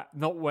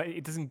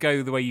it doesn't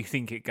go the way you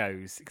think it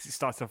goes, because it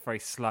starts off very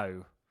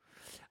slow.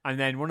 And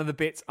then one of the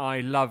bits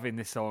I love in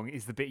this song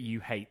is the bit you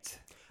hate.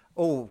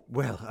 Oh,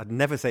 well, I'd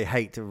never say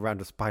hate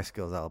around a Spice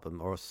Girls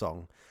album or a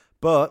song.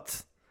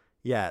 But,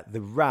 yeah,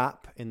 the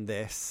rap in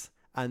this,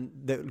 and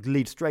that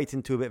leads straight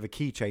into a bit of a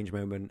key change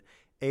moment,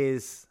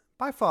 is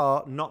by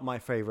far not my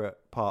favourite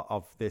part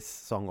of this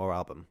song or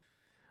album.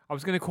 I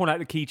was going to call out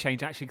the key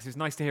change, actually, because it's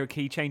nice to hear a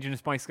key change in a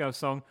Spice Girls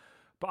song.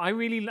 But I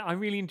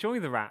really enjoy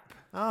the rap.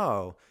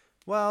 Oh,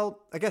 well,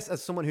 I guess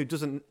as someone who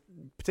doesn't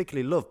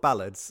particularly love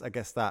ballads, I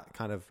guess that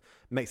kind of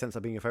makes sense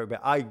of being your favourite bit.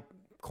 I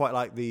quite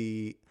like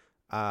the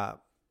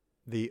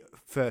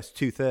first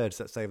 2/3,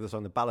 let's say, of the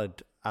song. The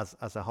ballad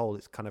as a whole,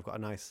 it's kind of got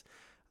a nice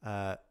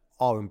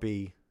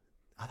R&B.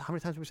 How many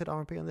times have we said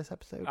R&B on this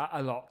episode?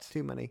 A lot.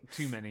 Too many.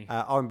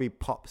 R&B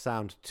pop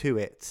sound to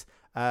it.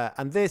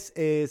 And this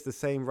is the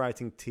same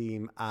writing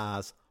team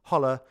as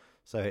Holler.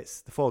 So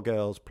it's the 4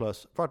 girls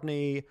plus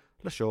Rodney,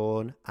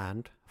 LaShawn,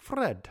 and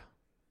Fred.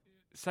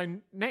 So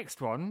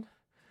next one,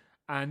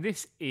 And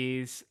this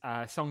is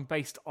a song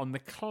based on the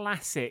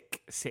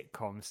classic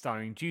sitcom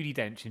starring Judi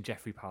Dench and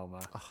Jeffrey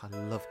Palmer. Oh, I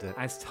loved it.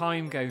 As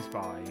Time Goes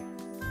By.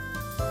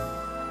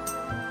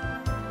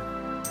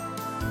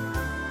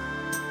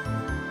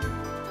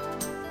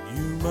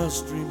 You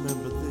must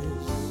remember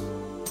this.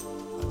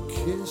 A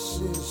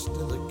kiss is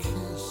still a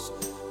kiss.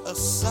 A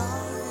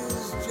sigh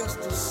is just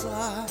a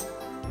sigh.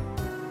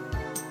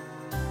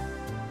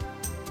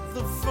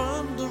 The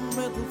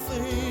fundamental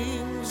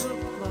things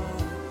apply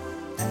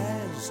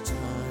as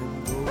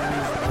time goes by.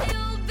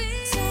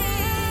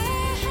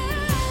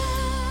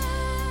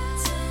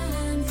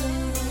 Time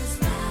goes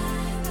by,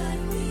 but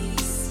we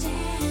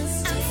stand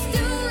still. I'm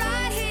still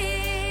right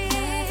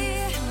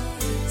here.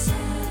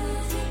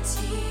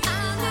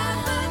 I'll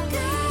never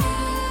go.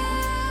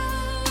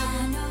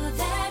 I know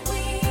that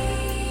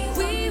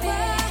we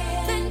were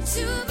meant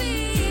to be.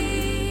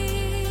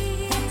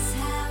 That's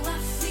how I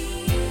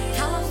feel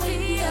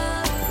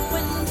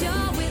when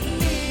you're with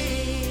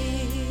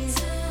me.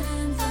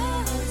 Time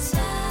goes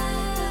by,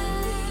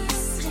 we stand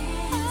still.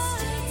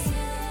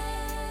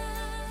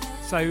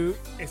 So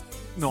it's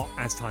not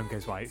As Time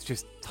Goes By, it's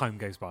just Time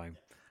Goes By. And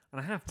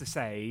I have to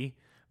say,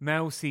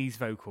 Mel C's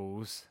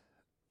vocals,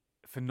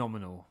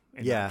 phenomenal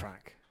in Yeah. that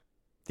track.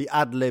 The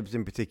ad-libs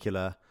in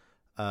particular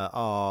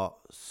are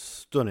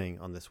stunning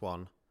on this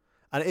one.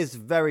 And it is a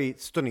very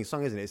stunning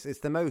song, isn't it? It's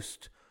the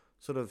most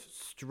sort of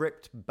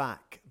stripped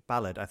back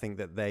ballad, I think,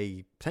 that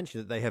they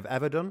have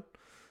ever done.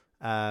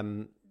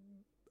 And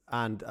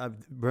I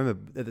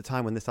remember at the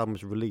time when this album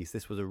was released,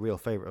 this was a real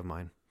favourite of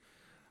mine.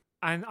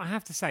 And I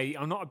have to say,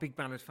 I'm not a big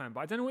ballad fan, but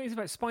I don't know what it is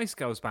about Spice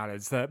Girls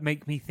ballads that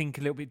make me think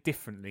a little bit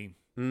differently.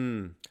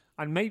 And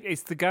maybe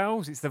it's the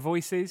girls, it's the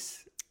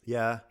voices,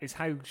 Yeah. it's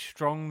how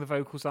strong the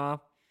vocals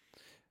are,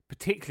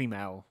 particularly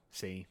Mel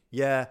C.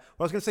 Yeah. Well,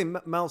 I was going to say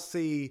Mel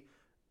C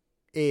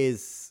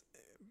is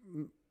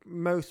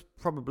most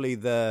probably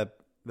the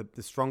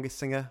strongest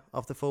singer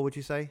of the four, would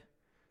you say?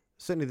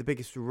 Certainly the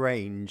biggest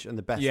range and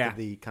the best Yeah. of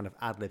the kind of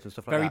ad-libs and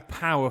stuff like Very that.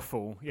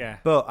 powerful, yeah.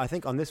 But I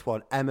think on this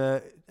one,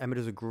 Emma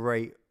does a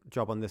great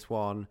job on this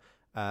one.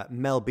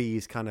 Mel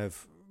B's kind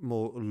of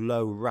more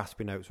low,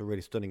 raspy notes are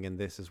really stunning in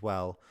this as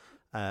well.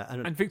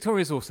 And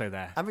Victoria's also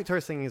there. And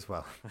Victoria's singing as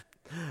well.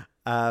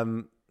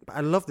 But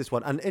I love this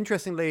one. And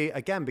interestingly,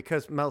 again,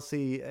 because Mel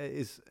C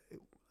is,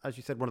 as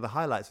you said, one of the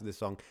highlights of this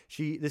song,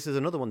 this is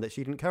another one that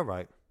she didn't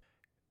co-write.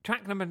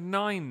 Track number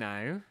 9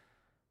 now.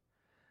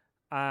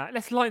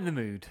 Let's lighten the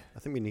mood. I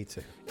think we need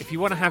to. If you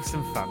want to have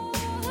some fun.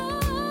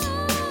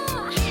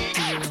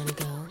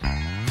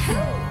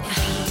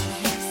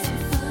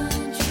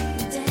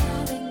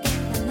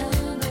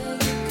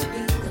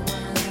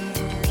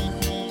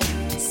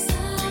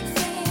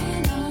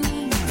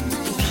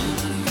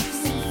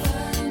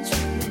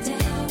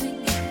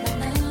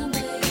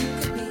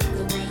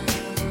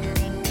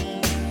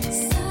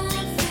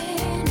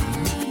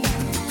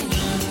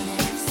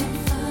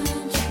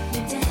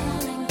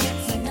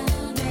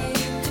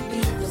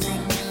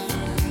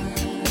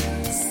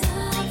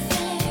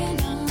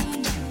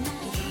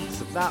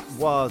 That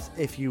was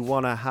If You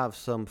Want to Have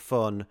Some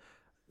Fun.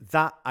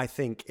 That, I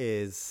think,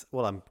 is,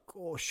 well, I'm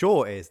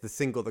sure is the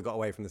single that got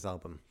away from this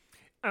album.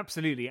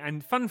 Absolutely.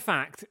 And fun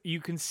fact, you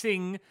can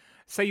sing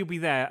Say You'll Be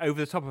There over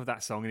the top of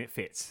that song and it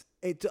fits.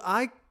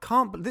 I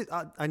can't believe,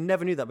 I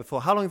never knew that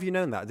before. How long have you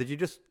known that? Did you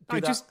just do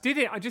that? Just did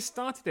it. I just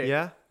started it.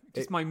 Yeah?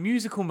 Just my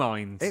musical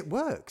mind. It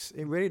works.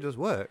 It really does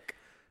work.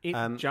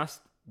 It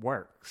just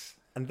works.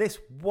 And this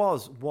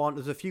was one,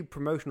 there's a few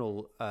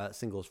promotional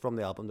singles from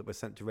the album that were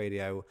sent to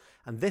radio,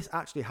 and this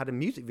actually had a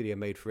music video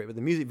made for it, but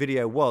the music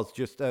video was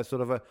just sort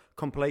of a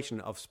compilation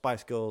of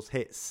Spice Girls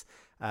hits,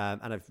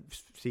 and I've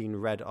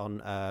read on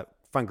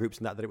fan groups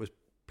and that it was,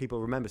 people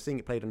remember seeing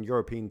it played on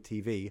European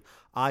TV.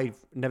 I've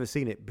never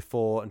seen it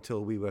before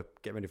until we were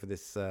getting ready for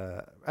this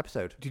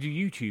episode. Did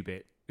you YouTube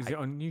it? Is it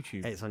on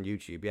YouTube? It's on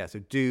YouTube, yeah, so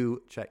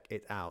do check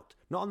it out.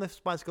 Not on the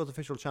Spice Girls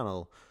official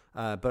channel,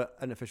 but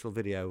an official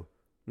video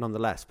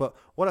nonetheless. But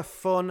what a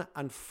fun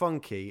and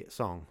funky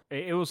song.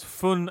 It was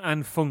fun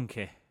and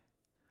funky.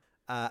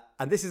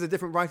 And this is a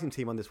different writing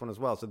team on this one as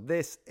well. So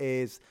this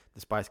is the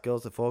Spice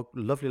Girls, the four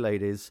lovely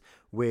ladies,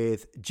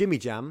 with Jimmy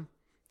Jam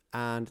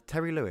and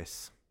Terry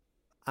Lewis.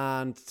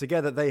 And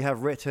together they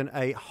have written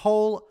a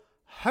whole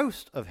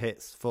host of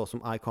hits for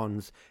some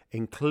icons,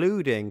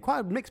 including quite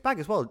a mixed bag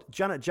as well.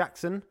 Janet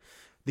Jackson,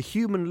 The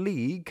Human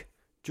League,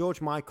 George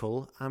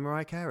Michael, and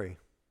Mariah Carey.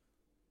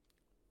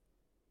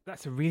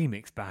 That's a really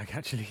mixed bag,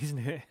 actually,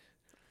 isn't it?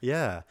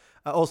 Yeah.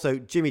 Also,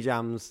 Jimmy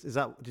Jams.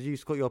 Did you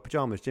call your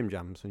pajamas Jim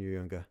Jams when you were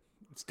younger?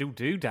 Still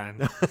do, Dan.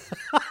 Just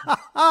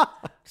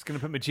going to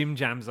put my gym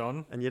jams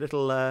on. And your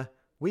little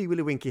wee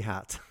willy winky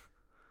hat.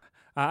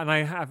 And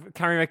I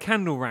carry a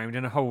candle round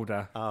in a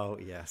holder. Oh,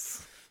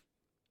 yes.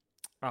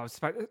 I was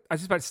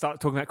just about to start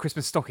talking about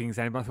Christmas stockings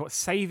then, but I thought,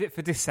 save it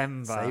for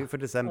December. Save it for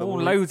December.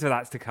 Loads of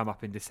that's to come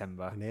up in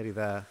December. We're nearly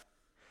there.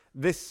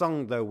 This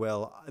song, though,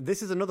 Will,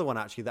 this is another one,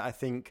 actually, that I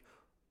think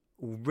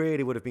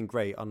really would have been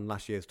great on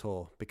last year's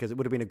tour, because it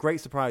would have been a great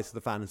surprise to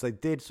the fans. They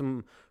did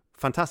some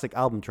fantastic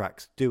album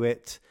tracks, Do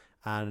It,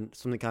 and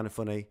something kind of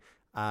funny.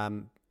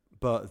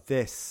 But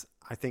this,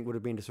 I think, would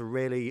have been just a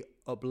really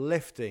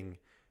uplifting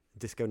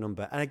disco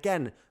number. And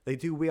again, they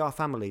do We Are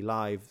Family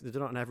live. They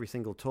do it on every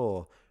single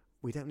tour.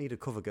 We don't need a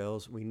cover,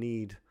 girls. We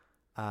need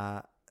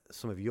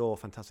some of your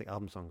fantastic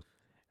album songs.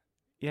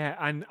 Yeah,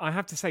 and I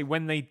have to say,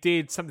 when they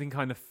did something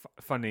kind of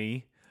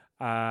funny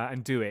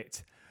and do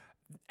it,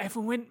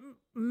 everyone went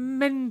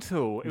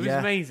mental. It was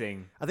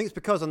amazing. I think it's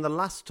because on the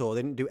last tour,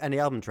 they didn't do any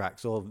album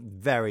tracks, or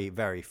very,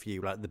 very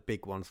few, like the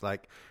big ones,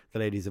 like The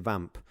Ladies of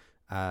Vamp.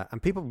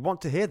 And people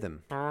want to hear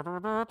them.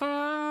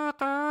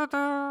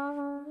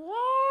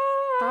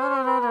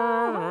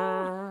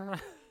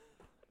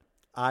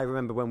 I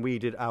remember when we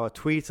did our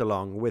tweet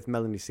along with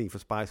Melanie C for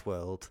Spice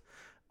World,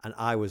 and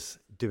I was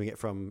doing it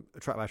from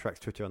Track by Track's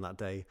Twitter on that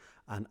day,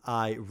 and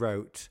I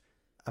wrote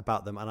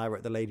about them, and I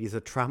wrote The Ladies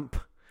of Tramp,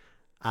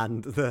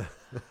 and the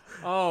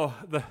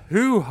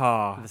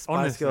hoo-ha. The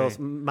Spice Girls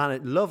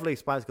lovely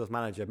Spice Girls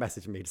manager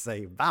messaged me to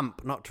say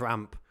Vamp, not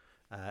Tramp,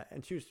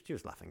 and she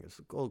was laughing. It was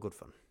all good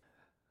fun.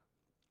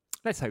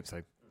 Let's hope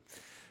so,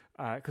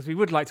 because we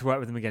would like to work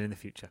with them again in the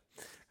future.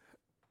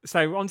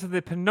 So on to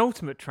the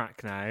penultimate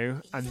track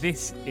now, and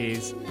this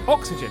is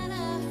Oxygen.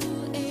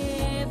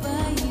 Whoever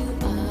you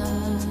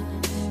are,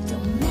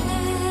 don't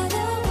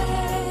matter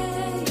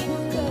where you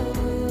go.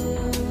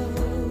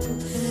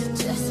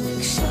 Just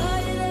make sure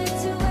you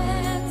let your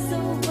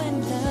answer when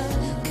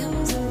love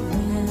comes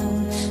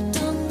around.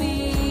 Don't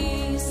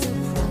be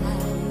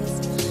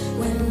surprised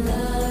when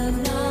love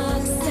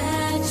knocks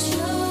at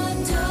your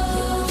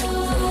door.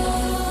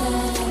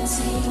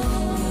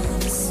 You're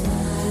the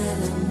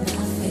smile on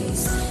my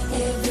face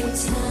every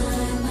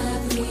time I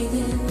breathe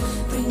in.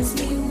 Brings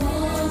me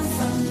warm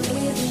from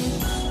within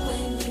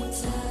when you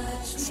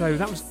touch. So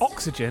that was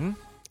Oxygen.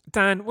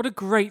 Dan, what a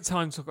great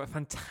time to talk about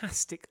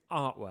fantastic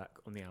artwork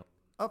on the album.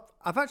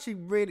 I've actually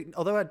really,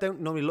 although I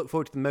don't normally look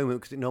forward to the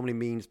moment because it normally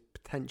means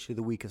potentially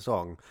the weaker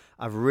song,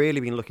 I've really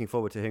been looking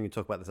forward to hearing you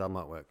talk about this album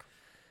artwork.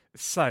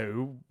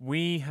 So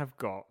we have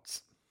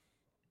got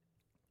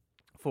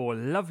 4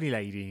 lovely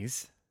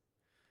ladies,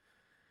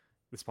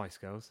 the Spice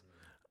Girls,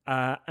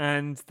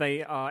 and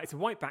it's a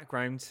white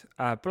background,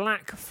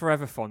 black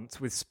forever font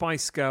with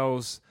Spice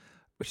Girls,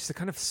 which is a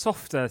kind of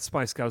softer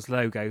Spice Girls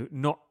logo.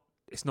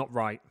 It's not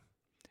right.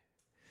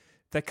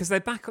 Because they're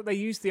back up, they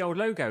use the old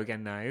logo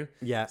again now.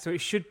 Yeah. So it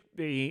should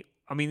be,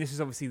 I mean, this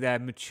is obviously their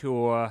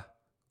mature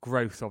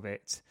growth of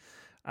it.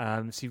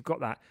 So you've got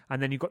that.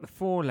 And then you've got the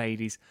 4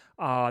 ladies.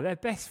 They're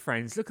best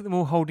friends. Look at them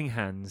all holding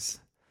hands.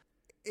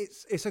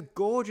 It's a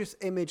gorgeous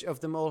image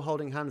of them all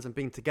holding hands and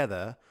being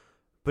together,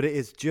 but it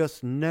is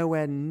just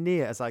nowhere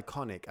near as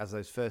iconic as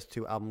those first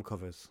 2 album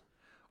covers.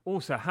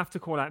 Also, I have to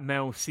call out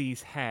Mel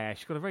C's hair.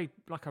 She's got a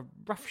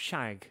rough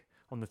shag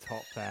on the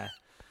top there.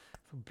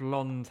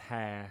 Blonde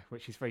hair,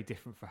 which is very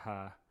different for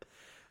her.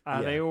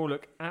 They all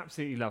look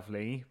absolutely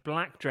lovely.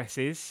 Black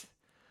dresses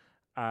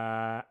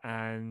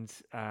and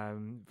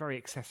very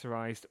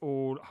accessorized,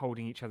 all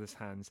holding each other's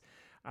hands.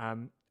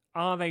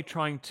 Are they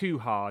trying too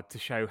hard to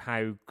show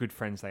how good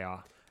friends they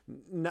are?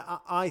 No,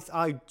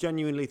 I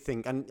genuinely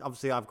think, and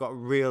obviously I've got a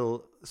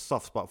real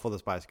soft spot for the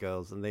Spice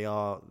Girls, and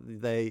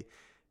they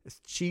as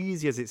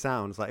cheesy as it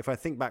sounds, like if I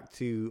think back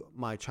to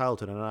my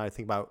childhood and I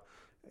think about,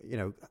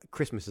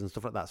 Christmas and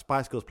stuff like that,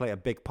 Spice Girls play a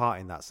big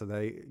part in that. So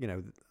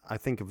I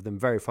think of them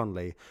very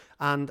fondly.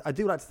 And I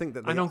do like to think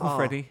that they and Uncle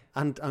Freddie.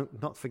 And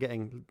not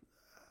forgetting,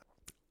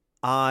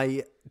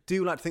 I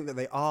do like to think that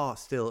they are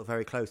still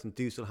very close and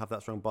do still have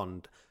that strong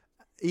bond.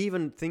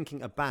 Even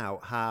thinking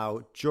about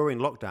how during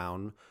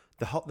lockdown,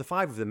 the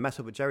 5 of them met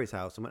up at Jerry's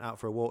house and went out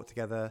for a walk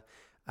together.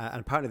 And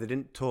apparently they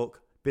didn't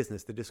talk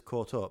business, they just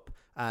caught up.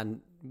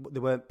 And they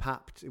weren't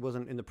papped, it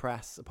wasn't in the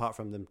press, apart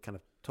from them kind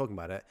of talking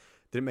about it.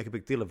 Didn't make a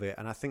big deal of it,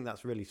 and I think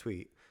that's really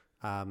sweet.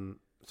 So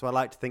I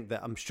like to think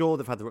that I'm sure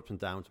they've had their ups and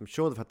downs. I'm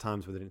sure they've had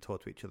times where they didn't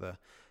talk to each other,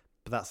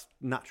 but that's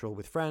natural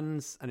with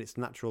friends, and it's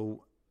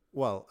natural.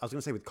 Well, I was going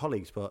to say with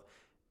colleagues, but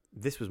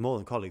this was more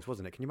than colleagues,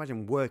 wasn't it? Can you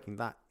imagine working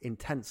that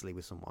intensely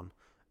with someone?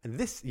 And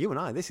this, you and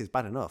I, this is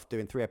bad enough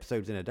doing 3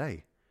 episodes in a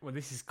day. Well,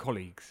 this is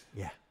colleagues.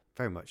 Yeah,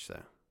 very much so.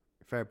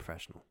 Very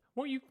professional.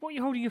 What are you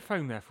holding your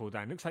phone there for,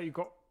 Dan? Looks like you've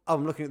got. Oh,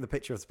 I'm looking at the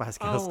picture of Spice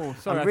Girls. Oh,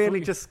 sorry. I'm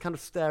really just kind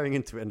of staring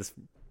into it and just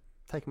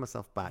taking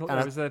myself back.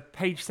 There was a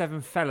page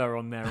 7 fella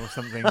on there or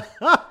something.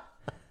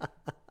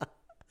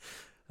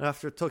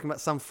 After talking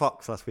about Sam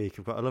Fox last week,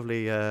 I've got a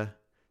lovely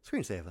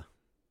screensaver.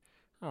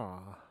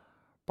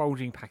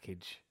 Bulging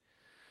package.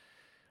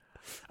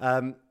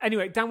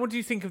 Anyway, Dan, what do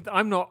you think of...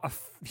 I'm not a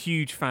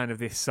huge fan of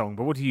this song,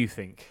 but what do you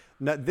think?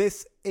 No,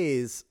 this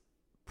is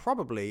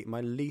probably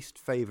my least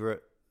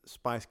favourite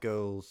Spice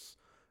Girls,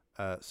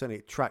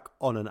 certainly track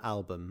on an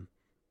album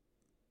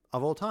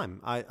of all time.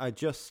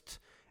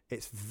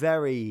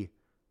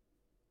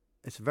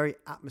 It's a very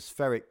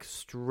atmospheric,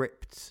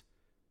 stripped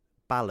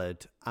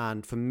ballad,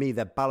 and for me,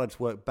 their ballads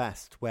work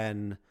best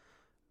when,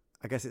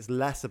 I guess, it's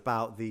less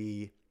about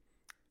the.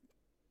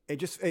 I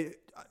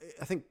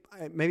think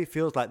maybe it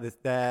feels like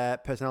their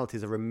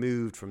personalities are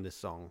removed from this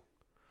song,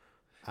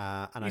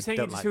 and You're I saying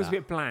don't it just like feels that. a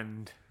bit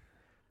bland.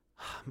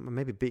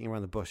 Maybe beating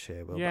around the bush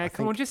here, Will. Yeah,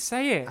 come on, just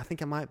say it. I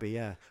think I might be,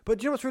 yeah. But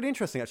do you know what's really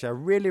interesting, actually? I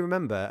really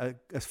remember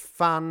a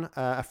friend,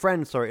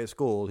 at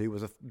school who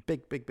was a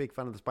big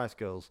fan of the Spice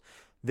Girls.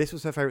 This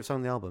was her favourite song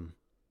on the album.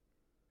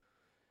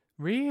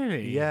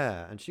 Really?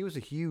 Yeah, and she was a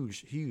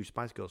huge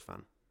Spice Girls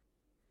fan.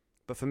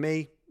 But for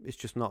me,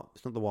 it's not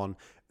the one.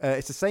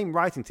 It's the same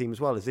writing team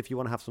as well as If You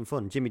Want to Have Some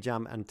Fun, Jimmy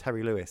Jam and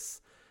Terry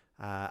Lewis.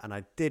 And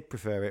I did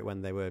prefer it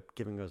when they were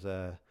giving us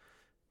a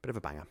bit of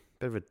a banger,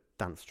 bit of a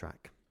dance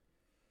track.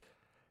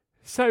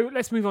 So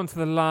let's move on to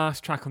the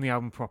last track on the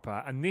album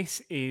proper. And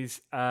this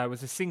was a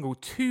single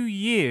 2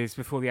 years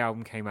before the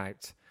album came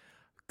out.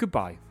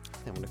 Goodbye. I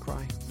think I'm going to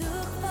cry.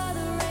 Look for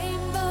the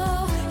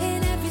rainbow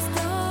in every storm.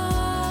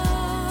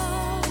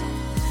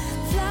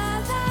 Fly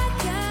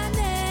like an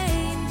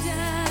angel,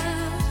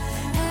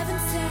 heaven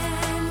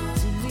sent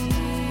to me.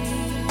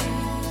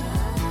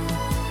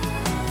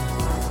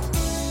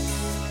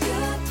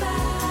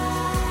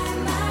 Goodbye,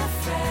 my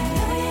friend.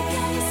 I know you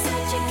got me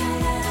searching,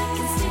 but I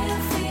can still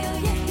feel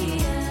you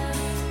here.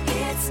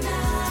 It's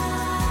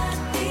not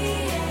the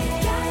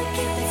end. Gotta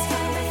keep it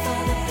strong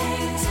before the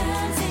pain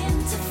turns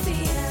into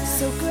fear.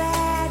 So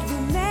glad we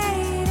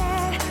made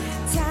it.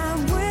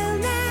 Time will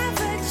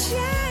never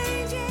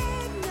change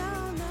it.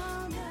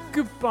 No.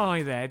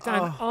 Goodbye there.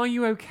 Dan, are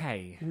you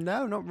okay?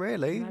 No, not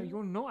really. No,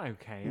 you're not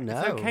okay. No.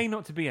 It's okay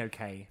not to be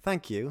okay.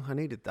 Thank you. I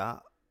needed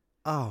that.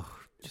 Oh,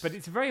 But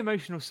it's a very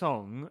emotional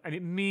song, and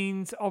it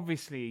means,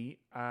 obviously,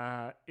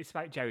 it's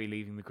about Jerry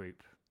leaving the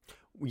group.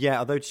 yeah,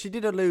 although she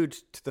did allude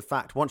to the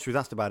fact once she was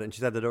asked about it, and she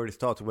said they'd already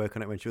started work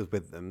on it when she was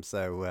with them.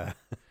 So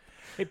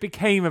It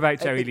became about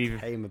Jerry it leaving.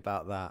 became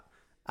about that.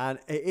 And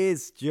it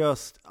is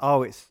just,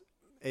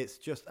 it's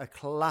just a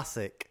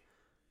classic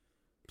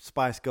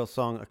Spice Girls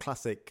song, a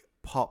classic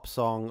pop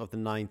song of the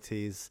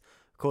 90s.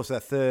 Of course, their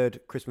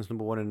third Christmas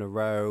 #1 in a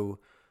row.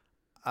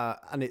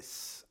 And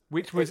it's...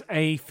 Which was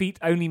a feat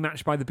only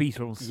matched by the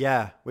Beatles.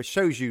 Yeah, which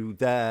shows you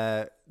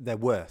their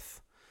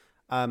worth.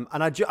 And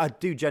I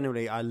do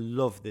genuinely, I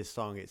love this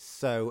song. It's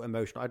so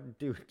emotional. I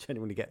do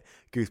genuinely get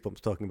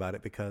goosebumps talking about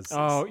it because...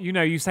 Oh,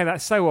 you say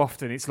that so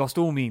often, it's lost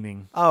all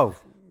meaning. Oh,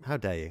 how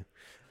dare you.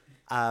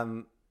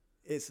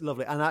 It's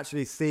lovely. And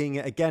actually seeing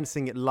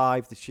it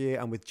live this year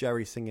and with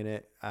Jerry singing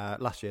it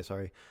last year,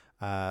 sorry.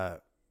 I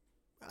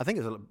think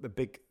it was a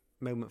big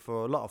moment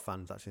for a lot of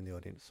fans actually in the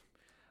audience.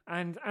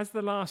 And as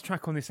the last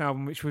track on this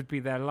album, which would be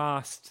their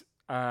last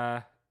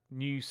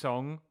new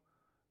song,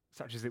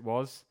 such as it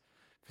was,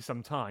 for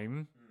some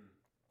time,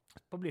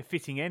 it's probably a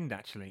fitting end,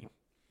 actually.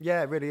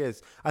 Yeah, it really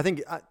is. I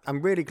think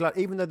I'm really glad,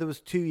 even though there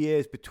was 2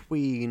 years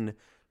between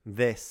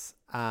this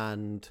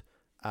and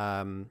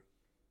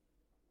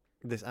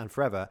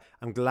Forever,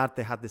 I'm glad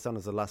they had this on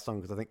as the last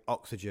song because I think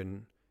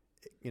Oxygen,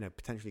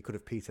 potentially could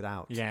have petered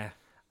out. Yeah.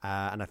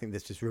 And I think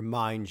this just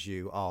reminds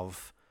you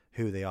of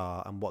who they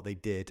are and what they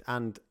did,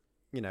 and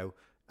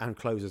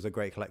closes a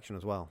great collection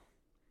as well.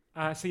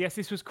 So yes,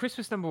 this was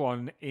Christmas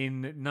 #1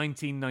 in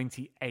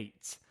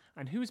 1998.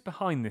 And who was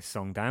behind this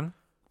song, Dan?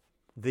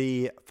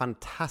 The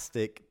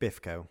fantastic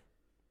Bifco,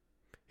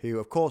 who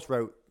of course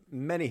wrote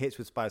many hits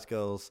with Spice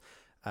Girls,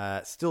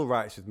 still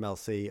writes with Mel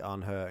C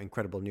on her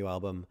incredible new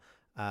album,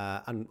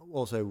 and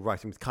also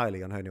writing with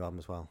Kylie on her new album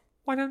as well.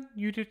 Why don't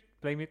you just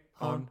blame it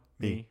on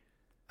me?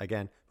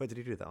 Again. Wait, did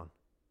he do that one?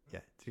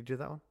 Yeah. Did he do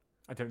that one?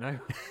 I don't know.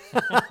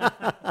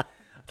 I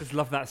just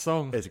love that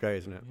song. It's great,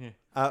 isn't it? Yeah.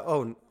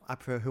 I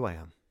prefer Who I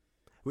Am,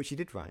 which he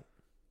did write.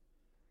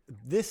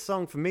 This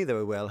song for me,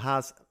 though, Will,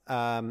 has...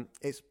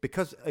 it's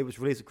because it was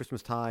released at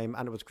Christmas time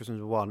and it was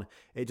Christmas #1,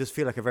 it does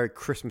feel like a very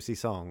Christmassy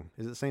song.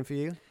 Is it the same for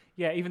you?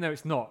 Yeah, even though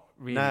it's not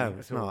really. No,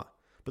 it's not.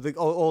 But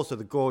also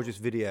the gorgeous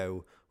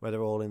video where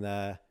they're all in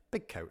their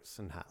big coats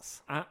and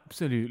hats.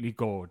 Absolutely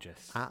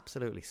gorgeous.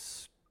 Absolutely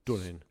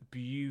stunning.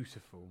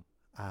 Beautiful.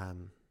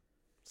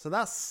 So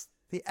that's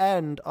the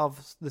end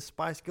of the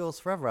Spice Girls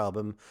Forever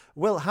album.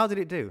 Will, how did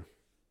it do?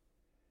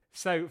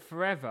 So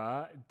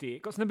Forever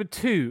it got to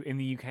 #2 in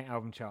the UK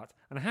album chart,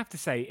 and I have to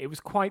say it was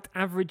quite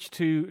average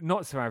to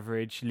not so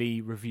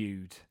averagely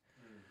reviewed,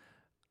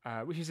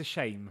 which is a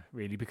shame,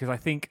 really, because I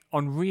think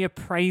on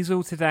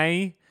reappraisal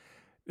today,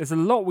 there's a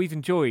lot we've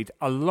enjoyed,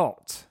 a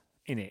lot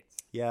in it.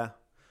 Yeah.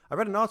 I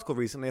read an article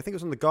recently, I think it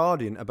was on The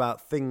Guardian,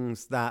 about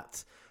things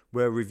that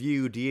were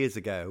reviewed years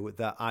ago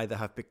that either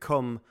have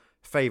become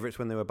favourites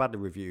when they were badly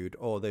reviewed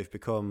or they've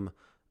become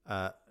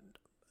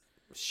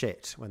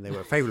shit when they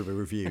were favourably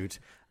reviewed.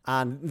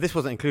 And this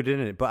wasn't included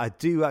in it, but I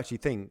do actually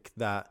think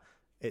that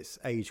it's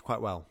aged quite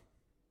well.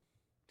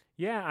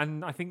 Yeah,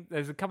 and I think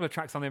there's a couple of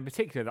tracks on there in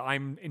particular that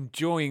I'm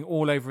enjoying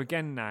all over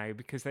again now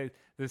because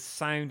the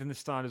sound and the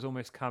style has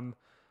almost come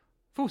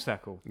full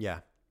circle.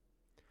 Yeah.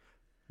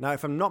 Now,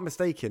 if I'm not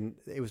mistaken,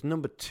 it was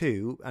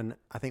 #2, and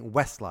I think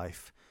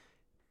Westlife,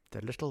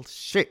 the little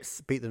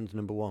shits, beat them to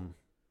 #1.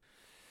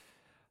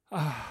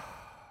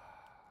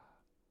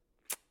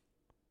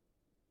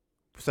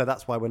 So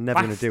that's why we're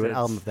never going to do an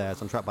album of theirs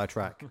on track by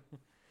track.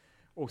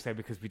 Also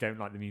because we don't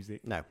like the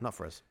music. No, not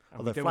for us. And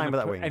Although we don't flying want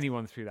with to that put wing.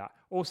 anyone through that.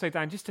 Also,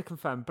 Dan, just to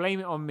confirm, Blame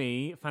It On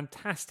Me,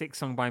 fantastic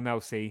song by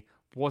Mel C,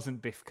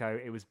 wasn't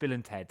Bifco, it was Bill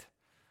and Ted.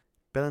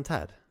 Bill and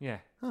Ted? Yeah.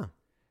 Oh.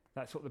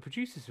 That's what the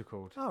producers were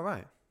called. Oh,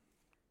 right.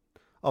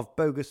 Of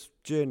Bogus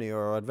Journey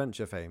or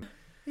Adventure fame.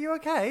 Are you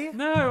okay?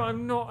 No,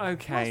 I'm not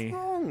okay.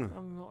 What's wrong?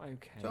 I'm not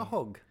okay. Is it a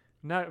hug?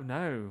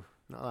 No.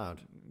 Not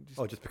allowed.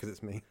 Or just because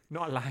it's me?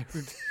 Not allowed.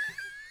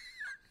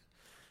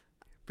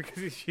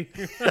 Because it's you.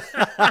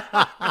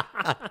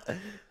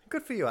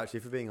 Good for you,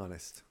 actually, for being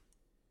honest.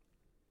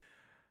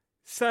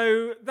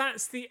 So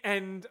that's the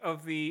end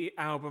of the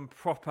album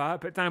proper.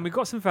 But Dan, we've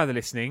got some further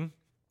listening.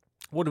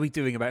 What are we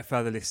doing about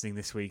further listening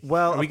this week?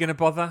 Well, are we going to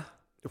bother?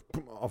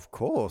 Of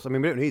course. I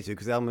mean, we don't need to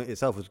because the album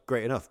itself was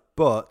great enough.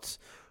 But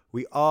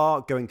we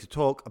are going to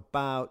talk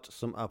about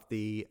some of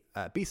the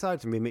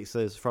B-sides and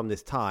remixes from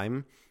this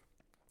time.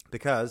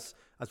 Because,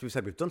 as we've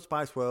said, we've done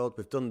Spice World,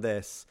 we've done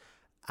this.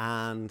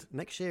 And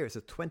next year it's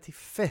the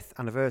 25th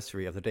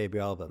anniversary of the debut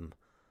album.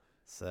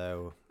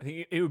 So I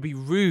think it would be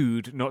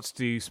rude not to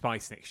do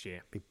Spice next year.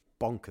 It'd be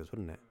bonkers,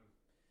 wouldn't it?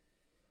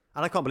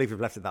 And I can't believe we've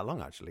left it that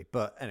long, actually.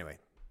 But anyway,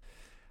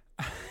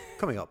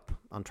 coming up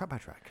on Track by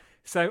Track.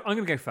 So I'm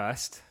going to go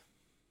first.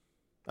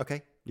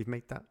 Okay, you've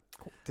made that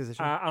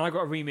decision. And I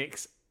got a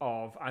remix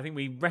of, I think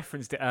we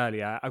referenced it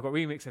earlier, I've got a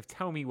remix of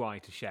Tell Me Why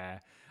to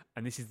share.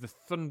 And this is the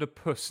Thunder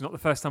Puss, not the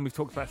first time we've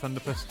talked about Thunder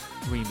Puss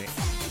remix.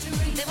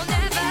 They will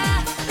never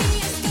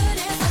be as good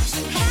as what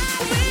you have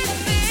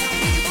with me.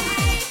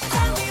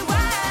 Tell me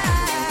why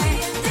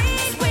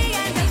this way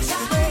and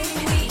that way.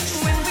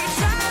 When we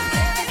try,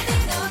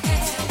 everything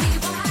okay. Tell me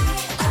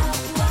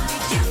why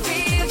did you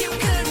feel you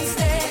couldn't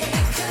stay?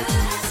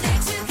 Couldn't stay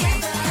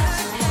together.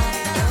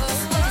 Tell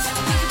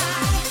me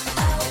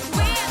why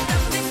we end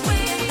up this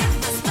way.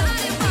 I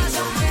started was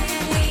a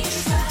friend. We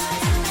tried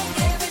to make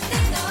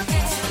everything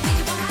okay. Tell me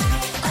why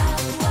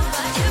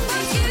but it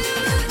was you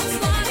who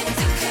wanted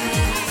to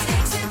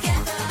stay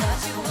together. But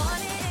you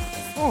wanted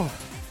it. Oh,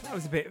 that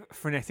was a bit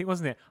frenetic,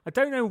 wasn't it? I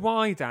don't know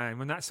why, Dan,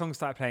 when that song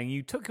started playing,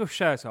 you took your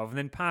shirt off and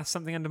then passed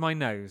something under my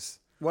nose.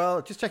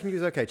 Well, just checking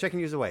you're okay. Checking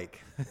you're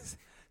awake.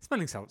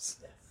 Smelling salts.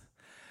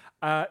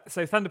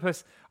 So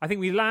Thunderpuss, I think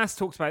we last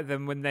talked about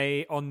them when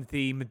they, on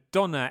the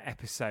Madonna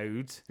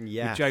episode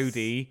Yes. with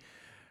Jodie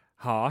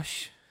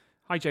Harsh.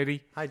 Hi,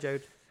 Jodie. Hi,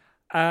 Jode.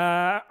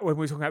 When we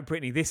were talking about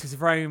Britney, this was a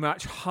very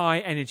much high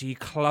energy,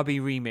 clubby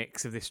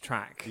remix of this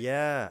track.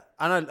 Yeah,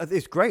 and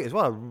it's great as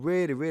well. I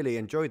really, really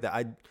enjoyed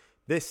that.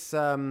 This,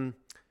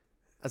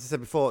 as I said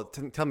before,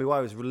 Tell Me Why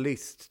was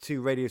released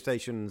to radio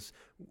stations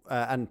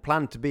and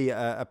planned to be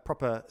a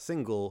proper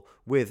single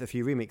with a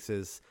few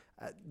remixes,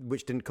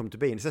 which didn't come to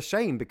be. And it's a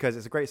shame because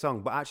it's a great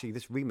song, but actually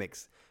this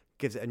remix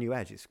gives it a new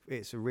edge.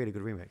 It's a really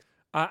good remix.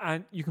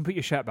 And you can put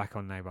your shirt back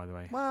on now, by the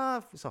way.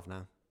 Well, it's off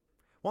now.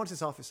 Once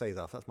it's off, it stays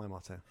off. That's my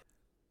motto.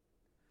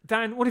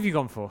 Dan, what have you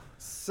gone for?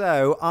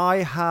 So I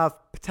have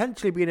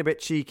potentially been a bit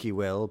cheeky,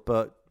 Will,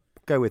 but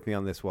go with me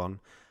on this one.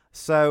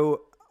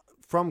 So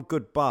from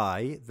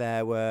Goodbye,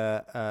 there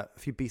were a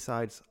few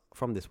B-sides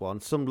from this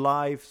one. Some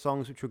live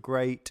songs which were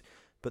great,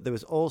 but there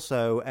was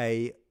also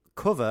a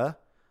cover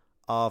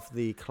of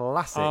the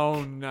classic.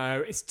 Oh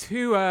no, it's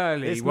too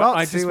early. It's Well, not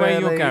I too just where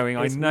early. you're going.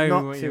 It's I know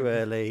not where too you're-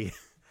 early.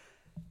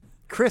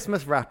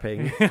 Christmas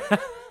wrapping.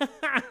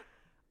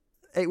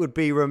 It would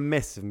be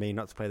remiss of me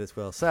not to play this,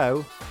 Will.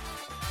 So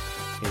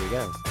here we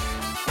go.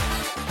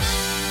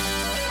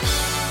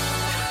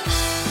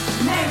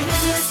 Merry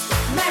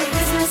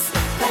Christmas,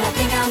 but I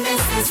think I'll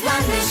miss this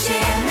one this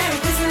year. Merry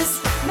Christmas,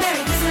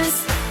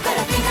 but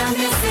I think I'll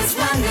miss this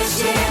one this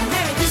year.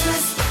 Merry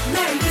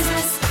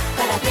Christmas,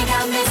 but I think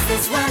I'll miss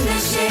this one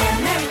this year.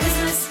 Merry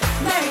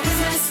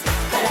Christmas,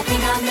 but I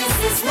think I'll miss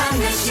this one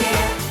this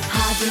year.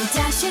 I've been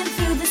dashing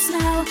through the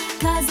snow,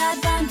 cause I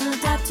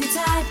bundled up too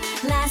tight.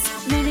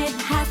 Last minute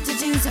have to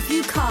do a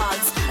few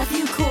cards, a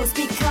few calls,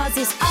 because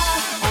it's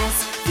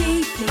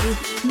RSVP.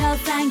 No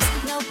thanks,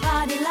 no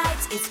party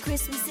lights, it's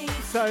Christmas Eve.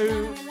 So,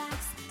 Gonna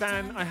relax.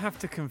 Dan, I have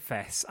to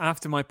confess,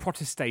 after my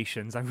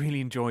protestations, I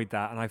really enjoyed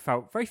that and I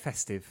felt very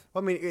festive.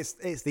 Well, I mean, it's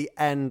the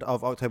end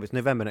of October. It's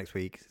November next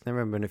week. It's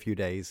November in a few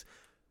days.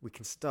 We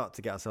can start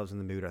to get ourselves in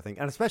the mood, I think.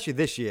 And especially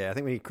this year, I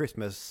think we need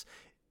Christmas,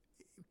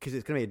 because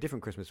it's going to be a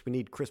different Christmas. We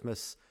need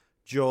Christmas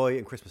joy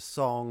and Christmas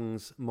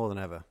songs more than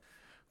ever.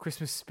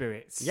 Christmas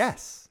spirits.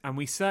 Yes. And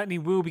we certainly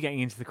will be getting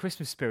into the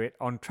Christmas spirit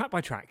on Track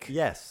by Track.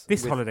 Yes.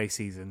 This with holiday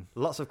season.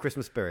 Lots of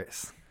Christmas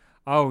spirits.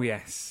 Oh,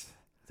 yes.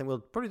 I think we'll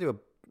probably do a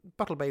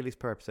bottle of Baileys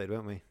per episode,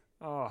 won't we?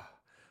 Oh,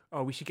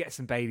 we should get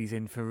some Baileys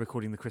in for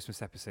recording the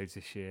Christmas episodes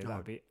this year. That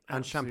would be And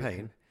absolutely-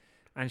 champagne.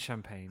 And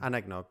champagne. And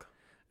eggnog.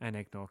 And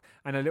eggnog.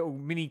 And a little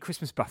mini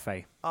Christmas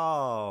buffet.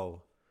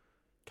 Oh.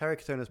 Kerry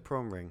Katona's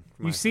prom ring.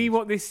 from You see Iceland.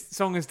 what this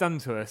song has done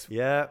to us?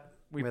 Yeah.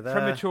 We've with,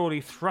 prematurely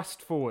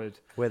thrust forward.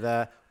 With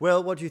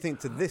Will, what do you think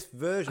to this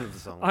version of the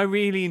song? I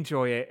really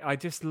enjoy it. I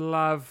just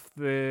love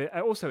the...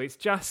 also, it's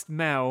just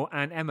Mel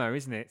and Emma,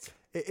 isn't it?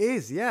 It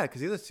is, yeah, because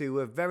the other two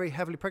were very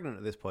heavily pregnant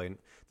at this point.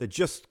 They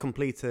just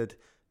completed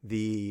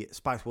the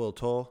Spice World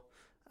Tour,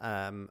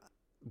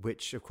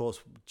 which, of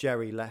course,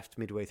 Jerry left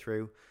midway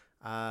through.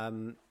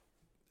 And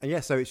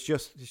yeah, so it's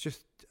just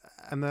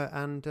Emma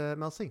and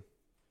Mel C.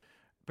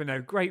 But no,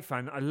 great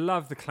fun. I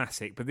love the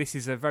classic, but this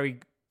is a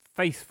very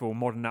faithful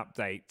modern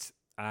update.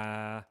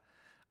 And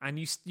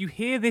you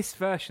hear this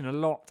version a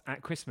lot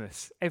at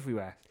Christmas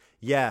everywhere.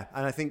 Yeah,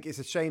 and I think it's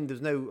a shame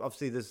there's no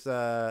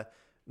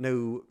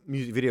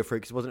music video for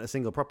it because it wasn't a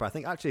single proper. I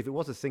think actually if it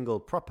was a single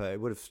proper,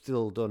 it would have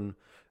still done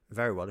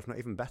very well, if not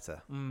even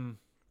better.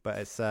 But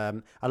it's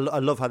I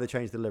love how they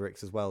changed the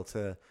lyrics as well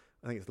to,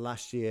 I think it's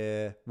last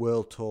year,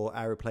 World Tour,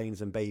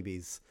 Aeroplanes and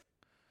Babies.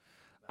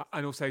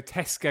 And also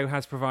Tesco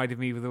has provided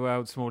me with the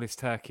world's smallest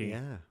turkey.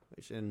 Yeah,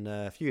 which in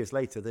a few years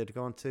later they'd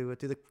go on to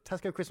do the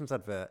Tesco Christmas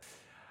advert.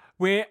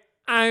 We're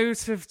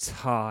out of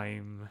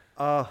time.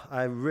 Oh,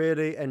 I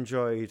really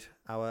enjoyed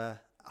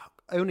our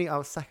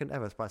second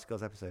ever Spice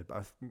Girls episode, but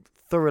I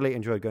thoroughly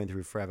enjoyed going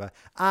through Forever.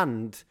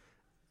 And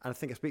I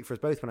think I speak for us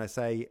both when I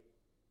say,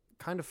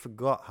 kind of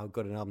forgot how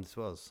good an album this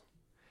was.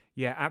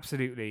 Yeah,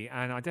 absolutely.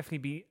 And I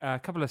definitely a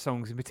couple of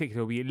songs in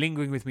particular will be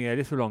lingering with me a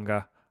little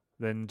longer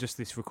than just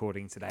this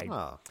recording today.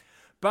 Oh.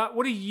 But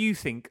what do you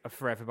think of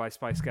Forever by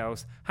Spice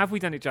Girls? Have we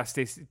done it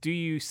justice? Do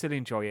you still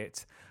enjoy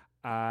it?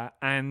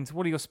 And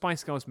what are your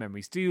Spice Girls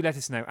memories? Do let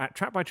us know at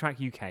Track by Track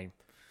UK.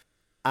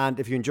 And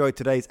if you enjoyed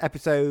today's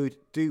episode,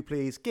 do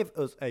please give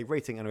us a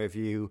rating and a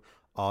review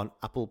on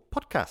Apple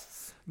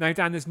Podcasts. Now,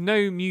 Dan, there's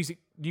no new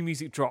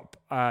music drop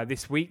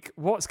this week.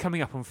 What's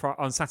coming up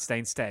on Saturday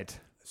instead?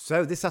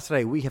 So this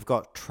Saturday we have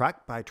got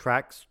Track by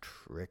Track's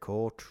Trick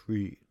or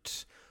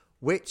Treat,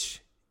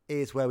 which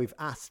is where we've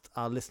asked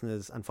our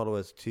listeners and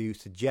followers to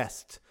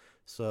suggest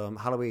some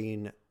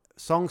Halloween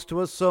songs to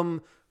us,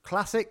 some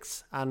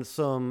classics and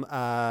some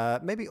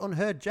maybe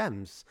unheard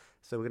gems.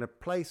 So we're going to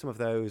play some of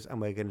those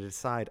and we're going to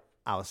decide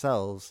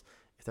ourselves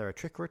if they're a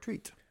trick or a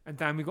treat. And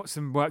Dan, we've got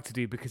some work to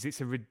do because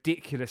it's a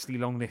ridiculously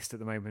long list at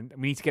the moment.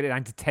 We need to get it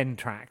down to 10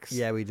 tracks.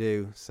 Yeah, we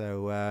do.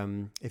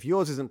 So if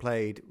yours isn't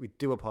played, we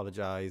do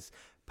apologise.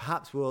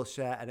 Perhaps we'll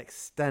share an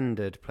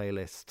extended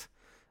playlist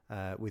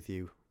with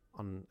you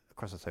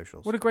across our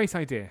socials. What a great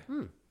idea.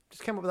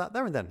 Just came up with that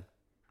there and then.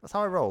 That's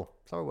how I roll.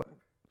 That's how I work.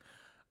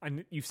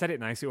 And you've said it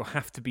now, so it will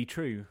have to be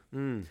true.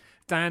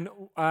 Dan,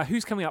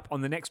 who's coming up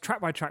on the next Track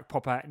by Track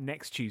popper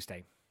next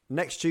Tuesday?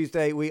 Next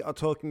Tuesday, we are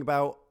talking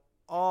about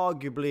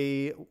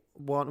definitely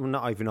one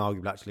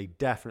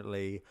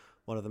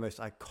of the most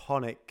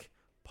iconic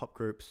pop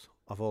groups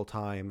of all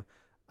time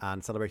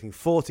and celebrating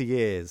 40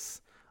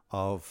 years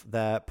of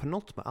their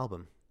penultimate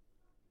album.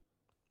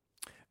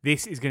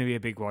 This is going to be a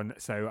big one,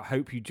 so I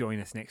hope you join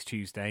us next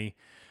Tuesday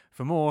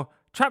for more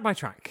Track by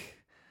Track.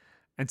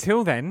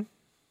 Until then,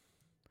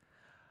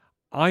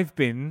 I've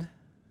been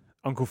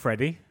Uncle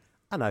Freddie.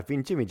 And I've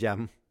been Jimmy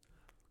Jam.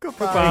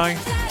 Goodbye.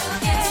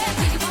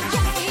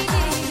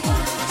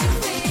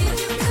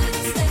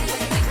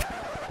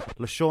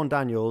 LaShawn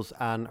Daniels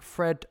and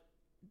Fred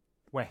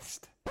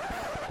West.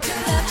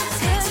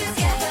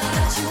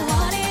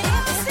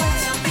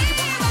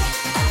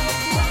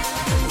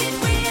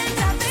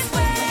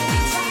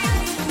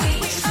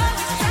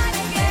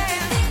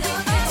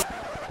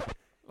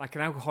 Like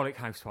an alcoholic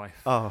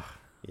housewife. Oh,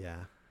 yeah.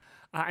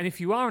 And if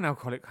you are an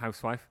alcoholic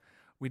housewife,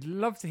 we'd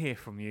love to hear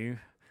from you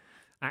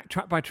at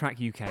Track by Track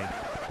UK.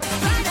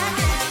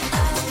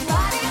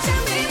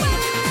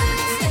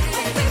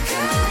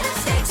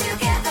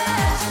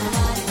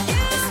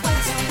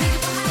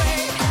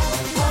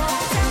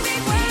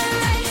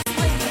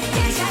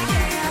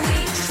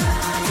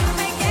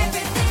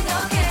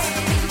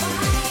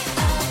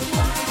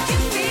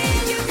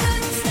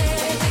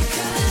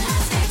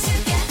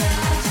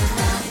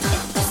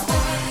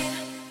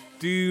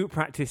 Do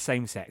practice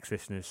same sex,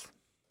 listeners.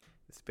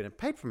 It's been a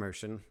paid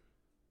promotion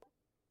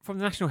from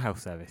the National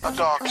Health Service. A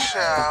dark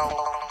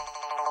shower.